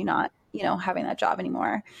 and you not, you know, having that job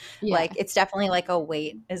anymore. Like it's definitely like a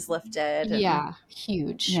weight is lifted. And,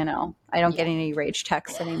 huge. You know, I don't get any rage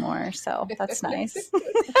texts anymore, so that's nice.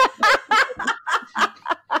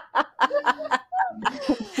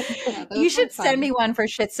 You should send me one for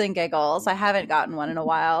shits and giggles. I haven't gotten one in a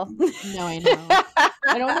while. No, I know.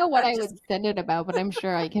 I don't know what I would send it about, but I'm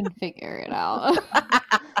sure I can figure it out.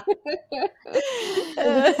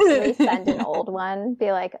 Really send an old one.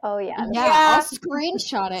 Be like, oh yeah, I'll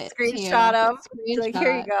screenshot it. Screenshot them. Like,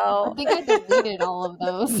 here you go. I think I deleted all of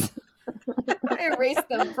those. I erased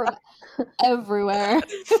them from everywhere.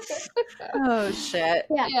 Oh shit!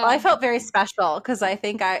 Yeah. Well, I felt very special because I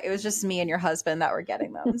think it was just me and your husband that were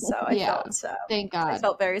getting them, so I felt thank God. I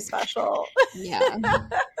felt very special. Yeah,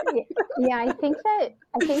 I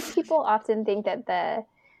think people often think that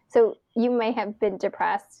so you may have been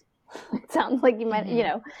depressed. It sounds like you might, you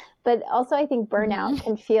know, but also I think burnout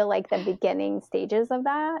can feel like the beginning stages of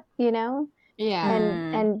that, you know. Yeah.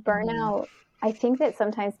 And burnout. I think that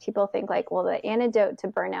sometimes people think like, well, the antidote to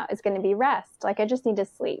burnout is going to be rest. Like I just need to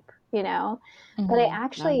sleep, you know? But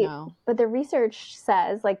but the research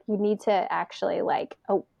says like you need to actually like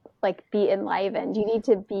be enlivened. You need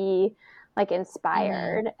to be like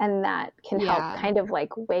inspired and that can help kind of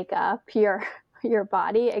like wake up your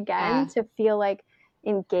body again to feel like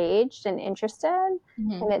engaged and interested.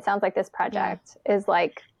 And it sounds like this project is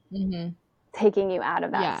like taking you out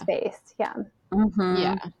of that space.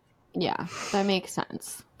 Yeah, that makes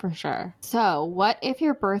sense for sure. So, what if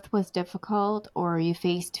your birth was difficult, or you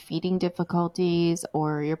faced feeding difficulties,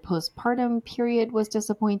 or your postpartum period was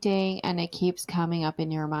disappointing and it keeps coming up in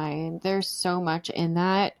your mind? There's so much in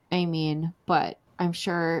that. I mean, but I'm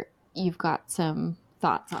sure you've got some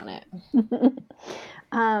thoughts on it.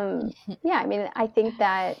 Yeah, I mean, I think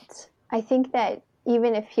that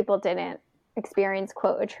even if people didn't experience,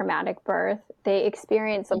 quote, a traumatic birth, they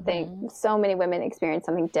experience something, so many women experience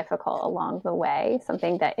something difficult along the way,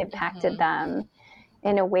 something that impacted them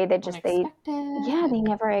in a way that just they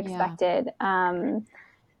never expected, and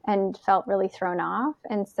felt really thrown off.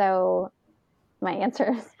 And so my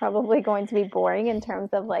answer is probably going to be boring in terms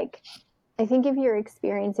of like, I think if you're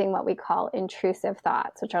experiencing what we call intrusive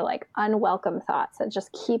thoughts, which are like unwelcome thoughts that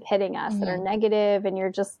just keep hitting us, that are negative, and you're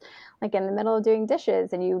just like in the middle of doing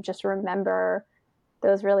dishes and you just remember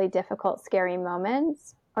those really difficult, scary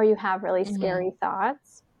moments, or you have really scary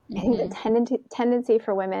thoughts, I think the tendency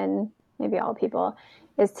for women, maybe all people,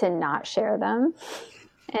 is to not share them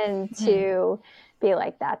and to be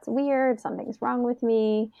like, that's weird, something's wrong with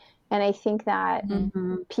me. And I think that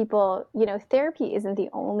people, you know, therapy isn't the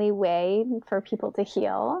only way for people to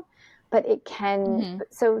heal, but it can.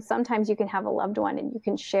 So sometimes you can have a loved one and you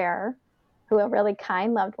can share, who a really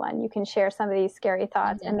kind loved one, you can share some of these scary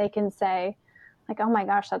thoughts and they can say like, oh my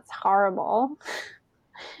gosh, that's horrible.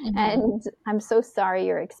 And I'm so sorry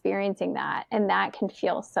you're experiencing that. And that can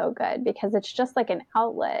feel so good because it's just like an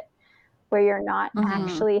outlet where you're not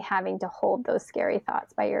actually having to hold those scary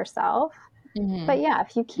thoughts by yourself. But yeah,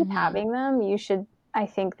 if you keep having them, you should, I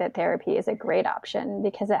think that therapy is a great option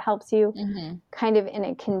because it helps you kind of in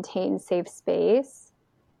a contained, safe space,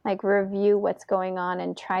 like review what's going on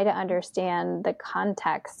and try to understand the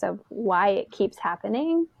context of why it keeps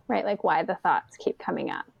happening, right? Like why the thoughts keep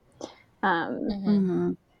coming up.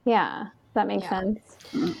 Yeah, does that make sense?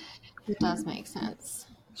 It does make sense.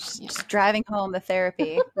 Just driving home the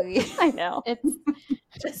therapy. I know. It's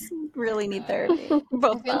just really need therapy.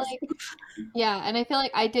 Both I feel like, yeah, and I feel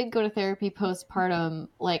like I did go to therapy postpartum,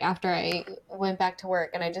 like after I went back to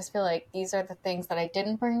work, and I just feel like these are the things that I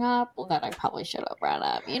didn't bring up that I probably should have brought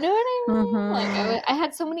up. You know what I mean? Like I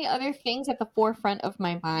had so many other things at the forefront of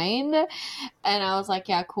my mind, and I was like,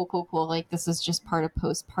 yeah, cool. Like this is just part of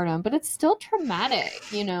postpartum, but it's still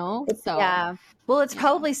traumatic, you know? So yeah. Well, it's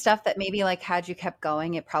probably stuff that maybe like had you kept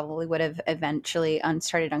going, it probably would have eventually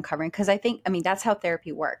started uncovering. Because I mean, that's how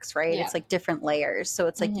therapy works, right? Yeah. It's like different layers. So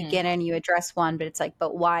it's like you get in, you address one, but it's like,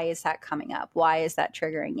 but why is that coming up? Why is that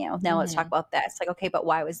triggering you? Now let's talk about this. Like, okay, but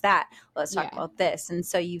why was that? Let's talk about this. And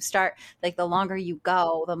so you start, like, the longer you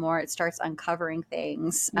go, the more it starts uncovering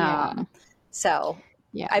things. So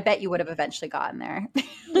yeah, I bet you would have eventually gotten there.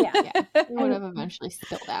 It would have eventually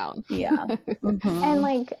spilled out. Yeah. And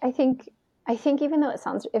like, I think even though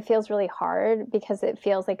it feels really hard because it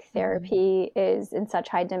feels like therapy is in such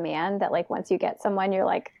high demand that like once you get someone, you're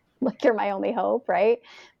like you're my only hope, right?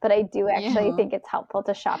 But I do actually think it's helpful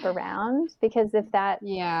to shop around because if that,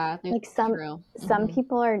 like some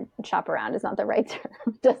people are, shop around is not the right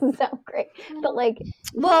term. Doesn't sound great, but like,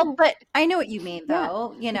 well, but I know what you mean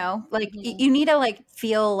though, you know, like you need to like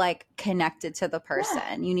feel like connected to the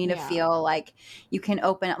person. You need to feel like you can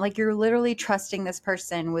open up, like you're literally trusting this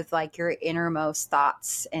person with like your innermost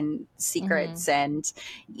thoughts and secrets and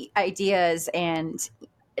ideas, and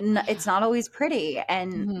it's not always pretty.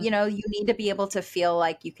 And, you know, you need to be able to feel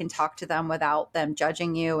like you can talk to them without them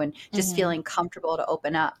judging you and just feeling comfortable to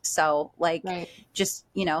open up. So like, just,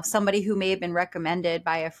 you know, somebody who may have been recommended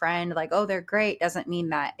by a friend, like, oh, they're great, doesn't mean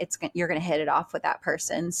that you're going to hit it off with that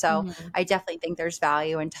person. So I definitely think there's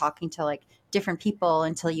value in talking to like different people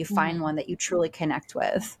until you find one that you truly connect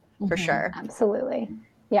with, for sure. Absolutely.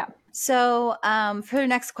 Yeah. So for the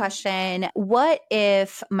next question, what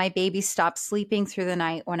if my baby stops sleeping through the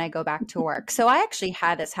night when I go back to work? So I actually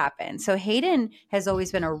had this happen. So Hayden has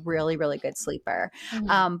always been a really, really good sleeper.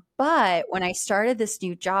 But when I started this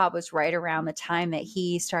new job was right around the time that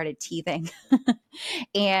he started teething.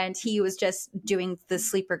 And he was just doing the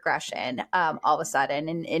sleep regression all of a sudden.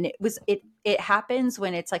 And it happens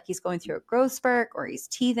when it's like he's going through a growth spurt or he's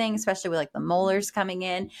teething, especially with like the molars coming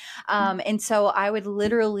in. And so I would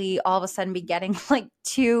literally all of a sudden be getting like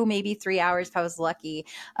 2, maybe 3 hours if I was lucky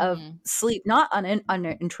of sleep, not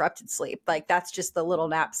uninterrupted sleep. Like that's just the little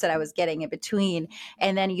naps that I was getting in between.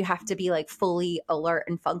 And then you have to be like fully alert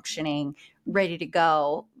and functioning, ready to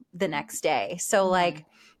go the next day. So like,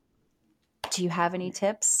 do you have any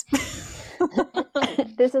tips?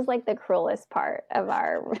 This is like the cruelest part of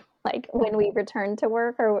our, like when we return to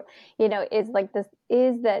work, or, you know, is like this,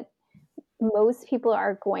 is that most people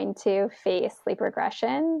are going to face sleep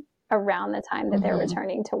regression around the time that they're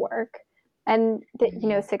returning to work. And you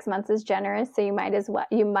know, 6 months is generous. So you might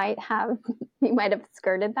have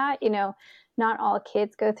skirted that. You know, not all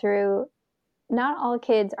kids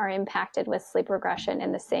are impacted with sleep regression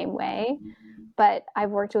in the same way, but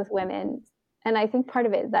I've worked with women, and I think part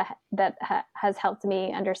of it that has helped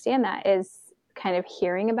me understand that is kind of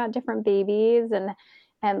hearing about different babies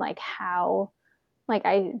and like how, like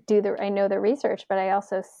I know the research, but I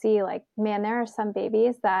also see like, man, there are some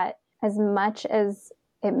babies that as much as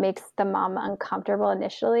it makes the mom uncomfortable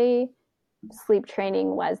initially, sleep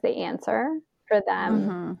training was the answer for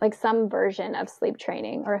them. Like some version of sleep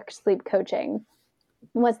training or sleep coaching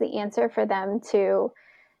was the answer for them to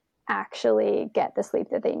actually get the sleep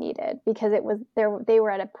that they needed, because it was they were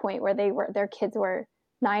at a point where their kids were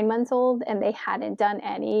 9 months old and they hadn't done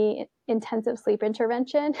any intensive sleep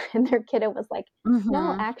intervention, and their kiddo was like,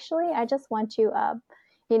 no, actually I just want you up,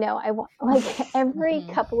 you know, I want like every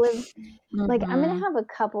couple of like I'm gonna have a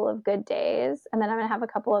couple of good days and then I'm gonna have a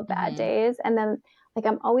couple of bad days, and then like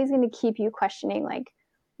I'm always going to keep you questioning like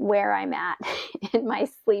where I'm at in my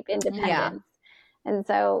sleep independence. And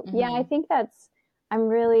so, yeah, I think I'm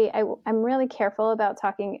really careful about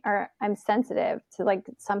talking, or I'm sensitive to, like,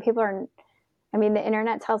 some people are, I mean, the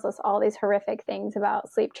internet tells us all these horrific things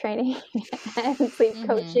about sleep training and sleep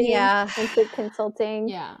coaching and sleep consulting.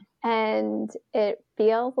 Yeah. And it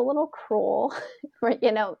feels a little cruel, right?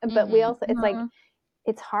 But we also, it's like,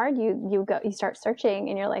 it's hard. You start searching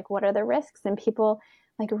and you're like, what are the risks? And people,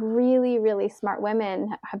 like, really, really smart women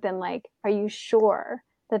have been like, are you sure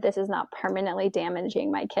that this is not permanently damaging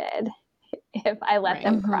my kid if I let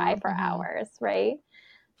them cry for hours, right?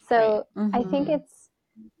 So I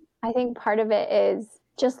think part of it is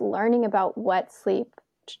just learning about what sleep,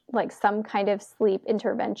 like some kind of sleep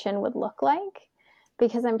intervention would look like,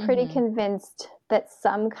 because I'm pretty convinced that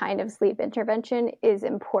some kind of sleep intervention is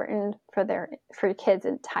important for kids'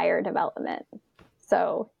 entire development.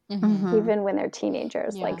 So even when they're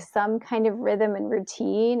teenagers, like some kind of rhythm and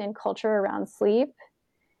routine and culture around sleep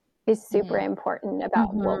is super important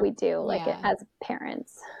about what we do, like as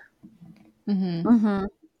parents.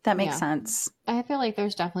 That makes sense. I feel like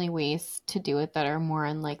there's definitely ways to do it that are more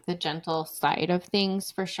on like the gentle side of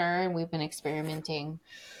things, for sure. And we've been experimenting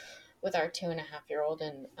with our 2.5-year-old,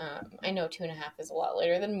 and I know 2.5 is a lot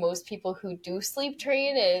later than most people who do sleep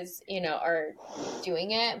train are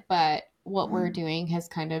doing it, but what we're doing has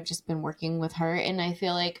kind of just been working with her. And I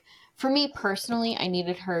feel like for me personally, I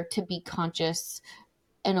needed her to be conscious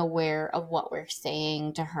and aware of what we're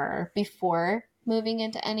saying to her before moving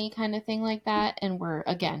into any kind of thing like that. And we're,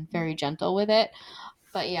 again, very gentle with it.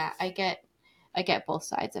 But yeah, I get both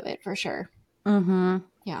sides of it for sure.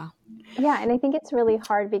 Yeah. Yeah. And I think it's really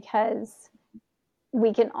hard because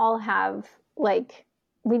we can all have, like,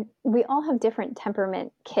 we all have different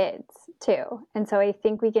temperament kids too. And so I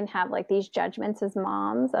think we can have like these judgments as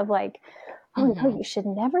moms of like, oh no, you should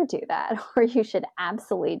never do that, or you should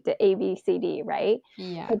absolutely do ABCD, right?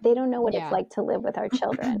 Yeah. But they don't know what it's like to live with our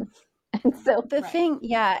children. And so the thing,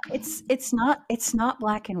 it's not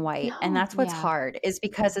black and white. And that's what's hard, is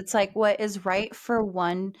because it's like what is right for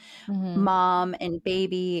one mom and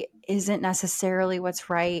baby isn't necessarily what's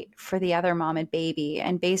right for the other mom and baby.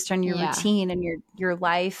 And based on your routine and your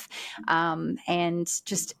life, and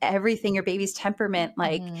just everything, your baby's temperament,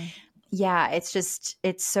 like,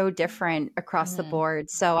 it's so different across the board.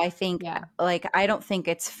 So I think like, I don't think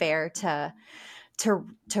it's fair to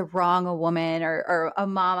wrong a woman or a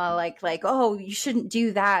mama, like, oh, you shouldn't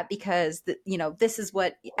do that because this is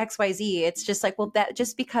what XYZ. It's just like, well, that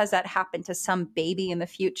just because that happened to some baby in the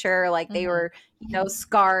future, like they were,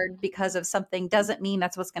 scarred because of something, doesn't mean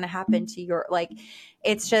that's what's going to happen to your, like,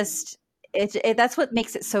 it's just, that's what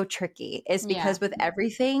makes it so tricky, is because with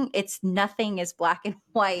everything, nothing is black and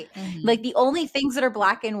white. Like the only things that are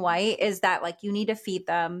black and white is that, like, you need to feed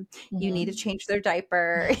them, you need to change their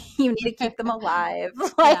diaper, you need to keep them alive.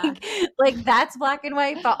 Like that's black and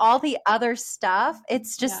white. But all the other stuff,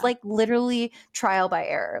 it's just like literally trial by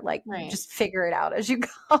error. Like just figure it out as you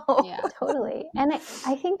go. Yeah, totally. And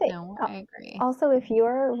I think that I agree. Also, if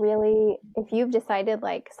you've decided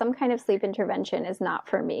like some kind of sleep intervention is not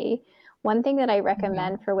for me, one thing that I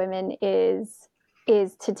recommend for women is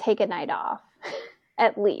to take a night off,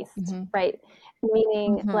 at least, right?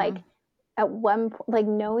 Meaning like at one, like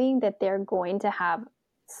knowing that they're going to have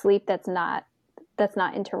sleep that's not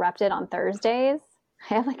interrupted on Thursdays.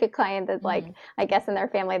 I have like a client that's like, I guess in their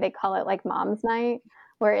family they call it like mom's night,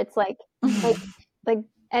 where it's like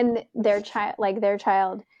and their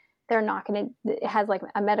child, they're not going to, it has like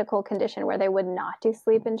a medical condition where they would not do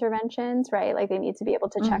sleep interventions, right? Like they need to be able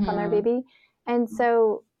to check on their baby. And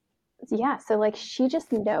so, so like she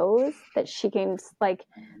just knows that she can, like,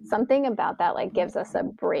 something about that like gives us a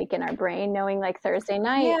break in our brain, knowing like Thursday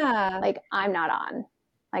night, like I'm not on,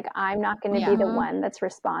 like I'm not going to be the one that's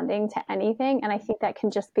responding to anything. And I think that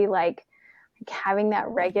can just be like having that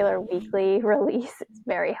regular weekly release is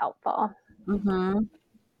very helpful.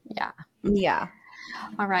 Yeah.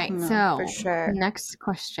 All right. No, so for sure. Next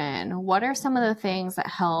question. What are some of the things that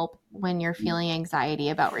help when you're feeling anxiety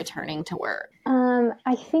about returning to work?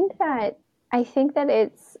 I think that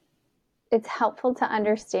it's helpful to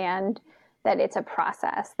understand that it's a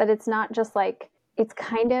process, that it's not just like, it's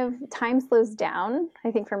kind of, time slows down.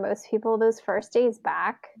 I think for most people, those first days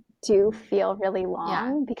back do feel really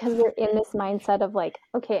long because we're in this mindset of like,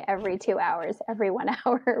 okay, every 2 hours, every 1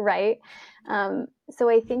 hour, right? So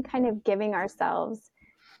I think kind of giving ourselves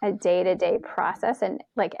a day-to-day process, and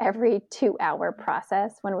like every 2-hour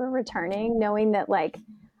process when we're returning, knowing that like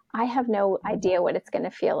I have no idea what it's going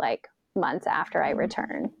to feel like months after I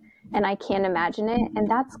return, and I can't imagine it, and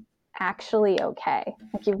that's actually okay.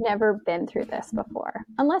 Like you've never been through this before,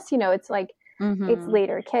 unless it's like it's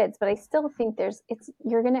later kids, but I still think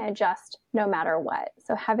you're going to adjust no matter what.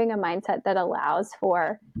 So having a mindset that allows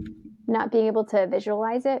for not being able to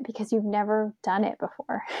visualize it because you've never done it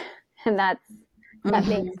before. And that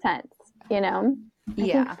makes sense, you know? I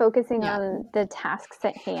think focusing on the tasks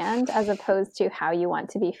at hand as opposed to how you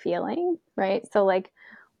want to be feeling, right? So like,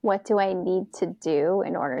 what do I need to do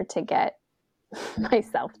in order to get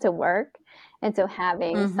myself to work? And so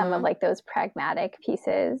having some of like those pragmatic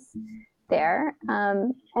pieces there.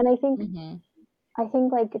 And I think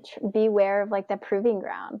like beware of like the proving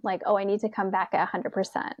ground. Like, oh, I need to come back at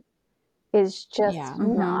 100% is just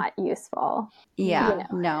not useful. Yeah, you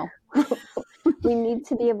know? No. We need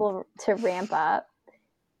to be able to ramp up.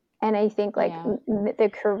 And I think like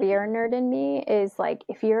the career nerd in me is like,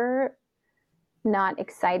 if you're not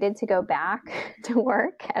excited to go back to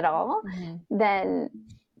work at all, then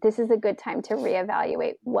this is a good time to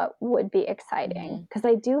reevaluate what would be exciting. Because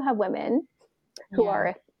I do have women who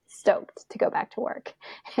are stoked to go back to work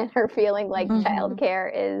and are feeling like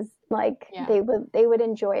childcare is like they would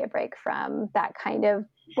enjoy a break from that kind of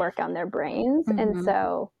work on their brains. And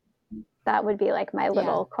so that would be like my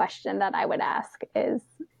little question that I would ask is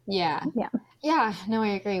no, I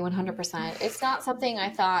agree 100%. It's not something I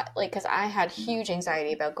thought, like, because I had huge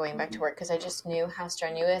anxiety about going back to work because I just knew how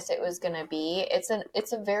strenuous it was going to be. It's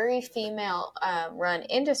a very female run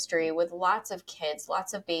industry with lots of kids,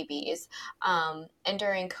 lots of babies, and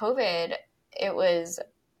during COVID it was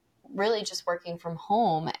really just working from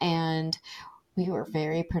home, and we were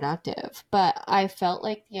very productive. But I felt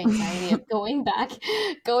like the anxiety of going back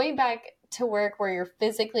to work where you're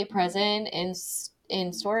physically present and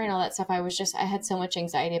in store and all that stuff, I had so much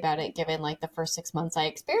anxiety about it given like the first 6 months I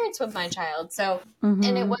experienced with my child. So,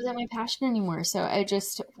 and it wasn't my passion anymore. So I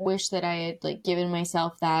just wish that I had like given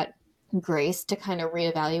myself that grace to kind of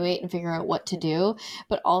reevaluate and figure out what to do.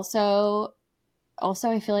 But also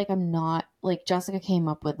I feel like I'm not like Jessica came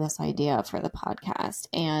up with this idea for the podcast,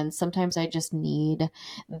 and sometimes I just need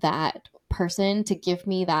that person to give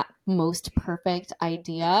me that most perfect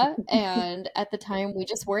idea. And at the time we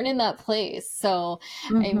just weren't in that place. So,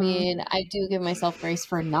 I mean, I do give myself grace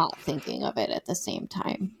for not thinking of it at the same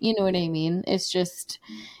time. You know what I mean? It's just,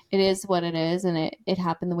 it is what it is. And it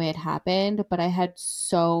happened the way it happened, but I had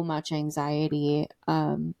so much anxiety,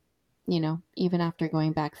 you know, even after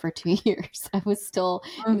going back for 2 years, I was still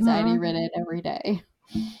anxiety ridden every day.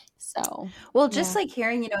 So, well, just like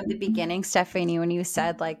hearing, you know, in the beginning, Stephanie, when you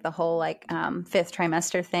said like the whole like fifth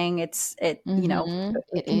trimester thing, you know,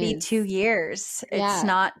 it can be 2 years. It's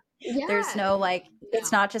not, there's no like,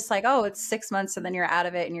 it's not just like, oh, it's 6 months and then you're out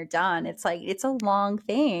of it and you're done. It's like, it's a long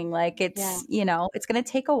thing. Like it's, you know, it's going to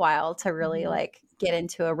take a while to really like get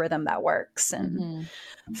into a rhythm that works and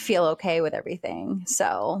feel okay with everything.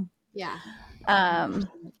 So,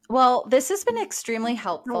 well, this has been extremely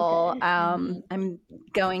helpful. We're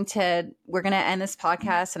going to end this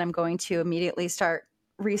podcast and I'm going to immediately start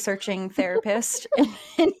researching therapists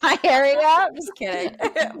in my area. I'm just kidding,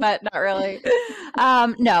 but not really.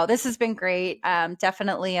 No, this has been great.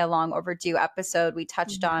 Definitely a long overdue episode. We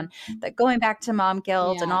touched on the going back to mom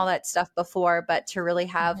guilt and all that stuff before, but to really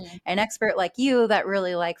have an expert like you that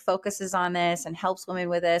really like focuses on this and helps women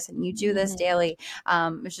with this, and you do this daily.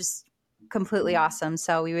 It's just completely awesome.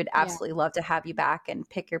 So we would absolutely love to have you back and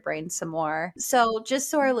pick your brain some more. So just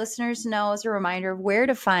so our listeners know, as a reminder of where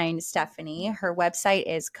to find Stephanie, her website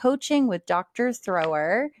is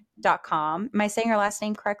coachingwithdrthrower.com. Am I saying her last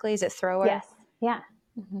name correctly? Is it Thrower? Yes. Yeah.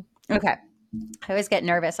 Okay. I always get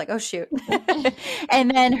nervous, like, oh, shoot.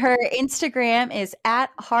 And then her Instagram is at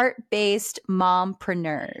Heart-Based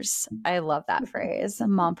Mompreneurs. I love that phrase,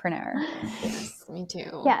 mompreneur. Yes, me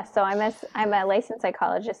too. Yeah, so I'm a licensed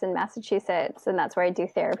psychologist in Massachusetts, and that's where I do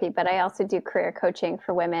therapy, but I also do career coaching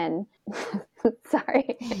for women.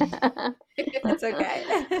 Sorry. That's okay.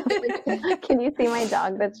 Can you see my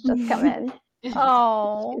dog that's just come in?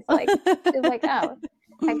 Oh. She's like, oh,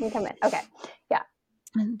 I can come in. Okay. Yeah.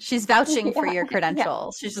 She's vouching for your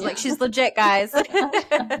credentials. She's just like, she's legit, guys.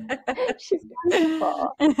 She's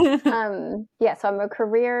wonderful. So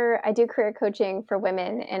I do career coaching for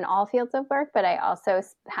women in all fields of work, but I also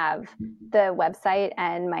have the website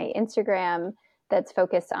and my Instagram that's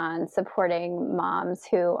focused on supporting moms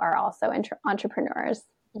who are also entrepreneurs.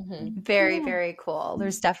 Very, very cool.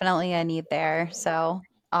 There's definitely a need there. So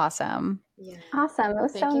awesome. Yeah. Awesome. It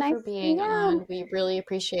was so nice. Thank you for being on. We really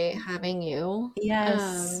appreciate having you.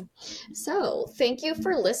 Yes. So thank you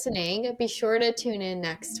for listening. Be sure to tune in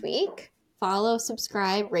next week. Follow,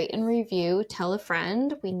 subscribe, rate, and review. Tell a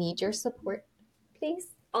friend. We need your support, please.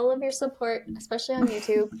 All of your support, especially on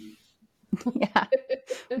YouTube. Yeah.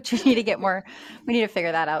 We need to get more. We need to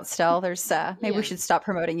figure that out still. There's maybe we should stop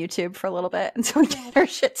promoting YouTube for a little bit until we get our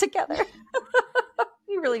shit together.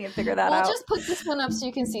 We really need to figure that out. We'll just put this one up so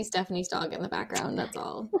you can see Stephanie's dog in the background. That's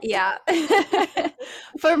all. Yeah.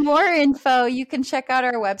 For more info, you can check out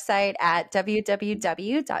our website at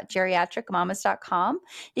www.geriatricmamas.com.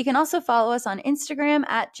 You can also follow us on Instagram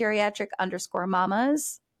at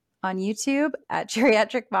geriatric_mamas, on YouTube at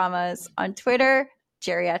geriatric mamas, on Twitter,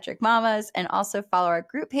 geriatric mamas, and also follow our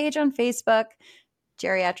group page on Facebook,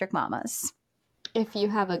 Geriatric Mamas. If you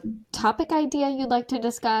have a topic idea you'd like to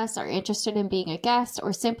discuss, are interested in being a guest,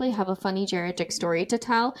 or simply have a funny geriatric story to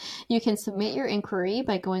tell, you can submit your inquiry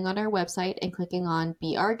by going on our website and clicking on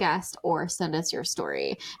Be Our Guest or Send Us Your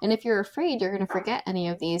Story. And if you're afraid you're going to forget any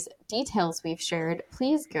of these details we've shared,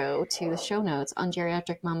 please go to the show notes on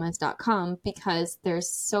geriatricmamas.com, because there's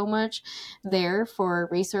so much there for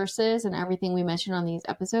resources and everything we mentioned on these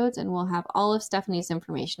episodes, and we'll have all of Stephanie's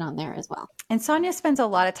information on there as well. And Sonia spends a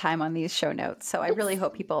lot of time on these show notes, so I really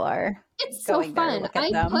hope people are. It's so fun.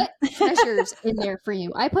 I put treasures in there for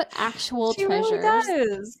you. I put actual treasures. Really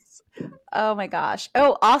does. Oh my gosh.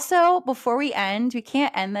 Oh, also, before we end, we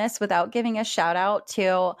can't end this without giving a shout out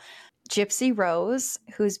to Gypsy Rose,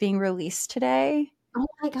 who's being released today. Oh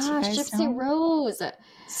my gosh, Gypsy Rose.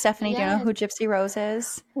 Stephanie, do you know who Gypsy Rose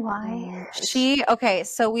is? Why? Okay,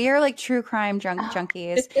 so we are like true crime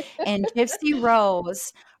junkies, and Gypsy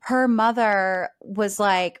Rose, her mother was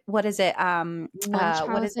like, what is it?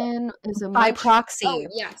 What is it? By proxy. Oh,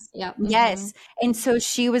 yes. Yep. Mm-hmm. Yes. And so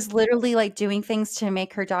she was literally like doing things to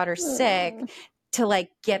make her daughter sick, to like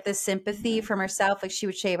get the sympathy from herself. Like she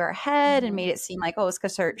would shave her head and made it seem like, oh, it's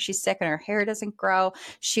because she's sick and her hair doesn't grow.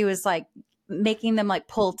 She was like making them like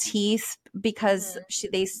pull teeth because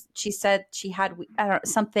she said she had, I don't know,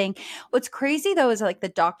 something. What's crazy though is like the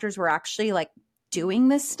doctors were actually like doing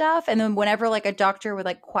this stuff, and then whenever like a doctor would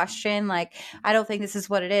like question, like, I don't think this is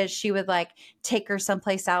what it is, she would like take her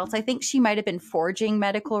someplace else. I think she might have been forging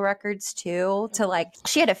medical records too, to like,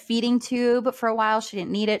 she had a feeding tube for a while, she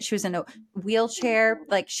didn't need it, she was in a wheelchair,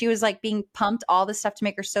 like she was like being pumped all this stuff to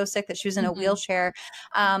make her so sick that she was in a wheelchair,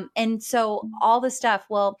 and so all the stuff,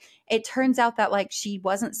 well, it turns out that like she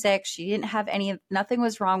wasn't sick, she didn't have nothing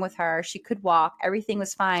was wrong with her, she could walk, everything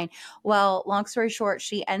was fine. Well, long story short,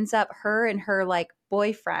 she ends up, her and her like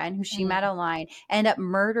boyfriend who she met online end up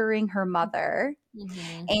murdering her mother,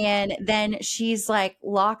 and then she's like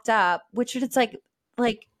locked up, which it's like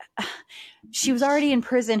she was already in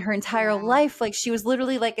prison her entire life, like she was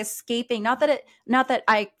literally like escaping, not that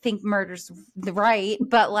I think murder's the right,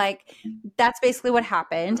 but like that's basically what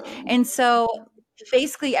happened. And so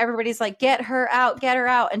basically everybody's like, get her out,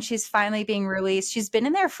 and she's finally being released. She's been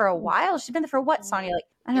in there for a while. She's been there for what, Sonia? Like,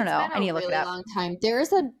 I don't know. I need to look it up. Long time. There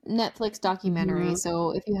is a Netflix documentary,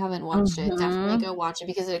 so if you haven't watched it, definitely go watch it,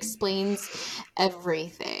 because it explains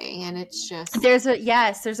everything, and it's just there's a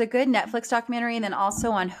good Netflix documentary, and then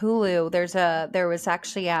also on Hulu there was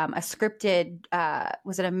actually a scripted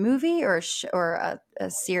was it a movie or a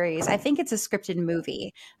series? I think it's a scripted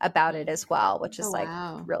movie about it as well, which is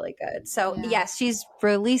really good. So yes, she's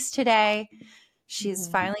released today. She's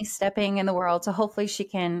finally stepping in the world, so hopefully she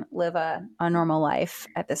can live a normal life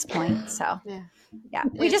at this point. So yeah.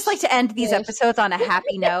 We just like to end these episodes on a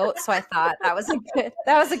happy note, so I thought that was a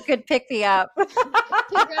good pick me up.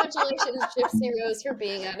 Congratulations, Gypsy Rose, for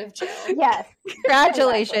being out of jail. Yes.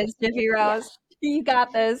 Congratulations, Gypsy Rose. You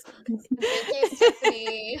got this. Thank you,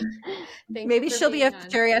 Stephanie. Maybe she'll be a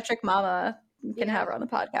geriatric mama. We can have her on the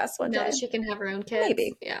podcast one day. Now that she can have her own kids.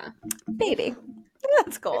 Maybe. Yeah. Maybe.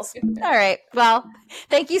 That's goals. All right. Well,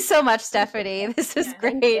 thank you so much, Stephanie. This is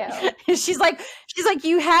great. She's like,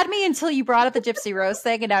 you had me until you brought up the Gypsy Rose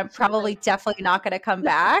thing, and I'm probably definitely not going to come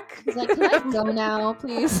back. She's like, can I go now,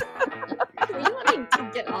 please? You want me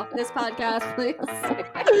to get off this podcast, please?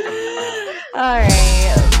 All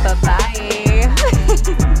right.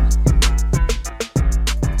 Bye-bye.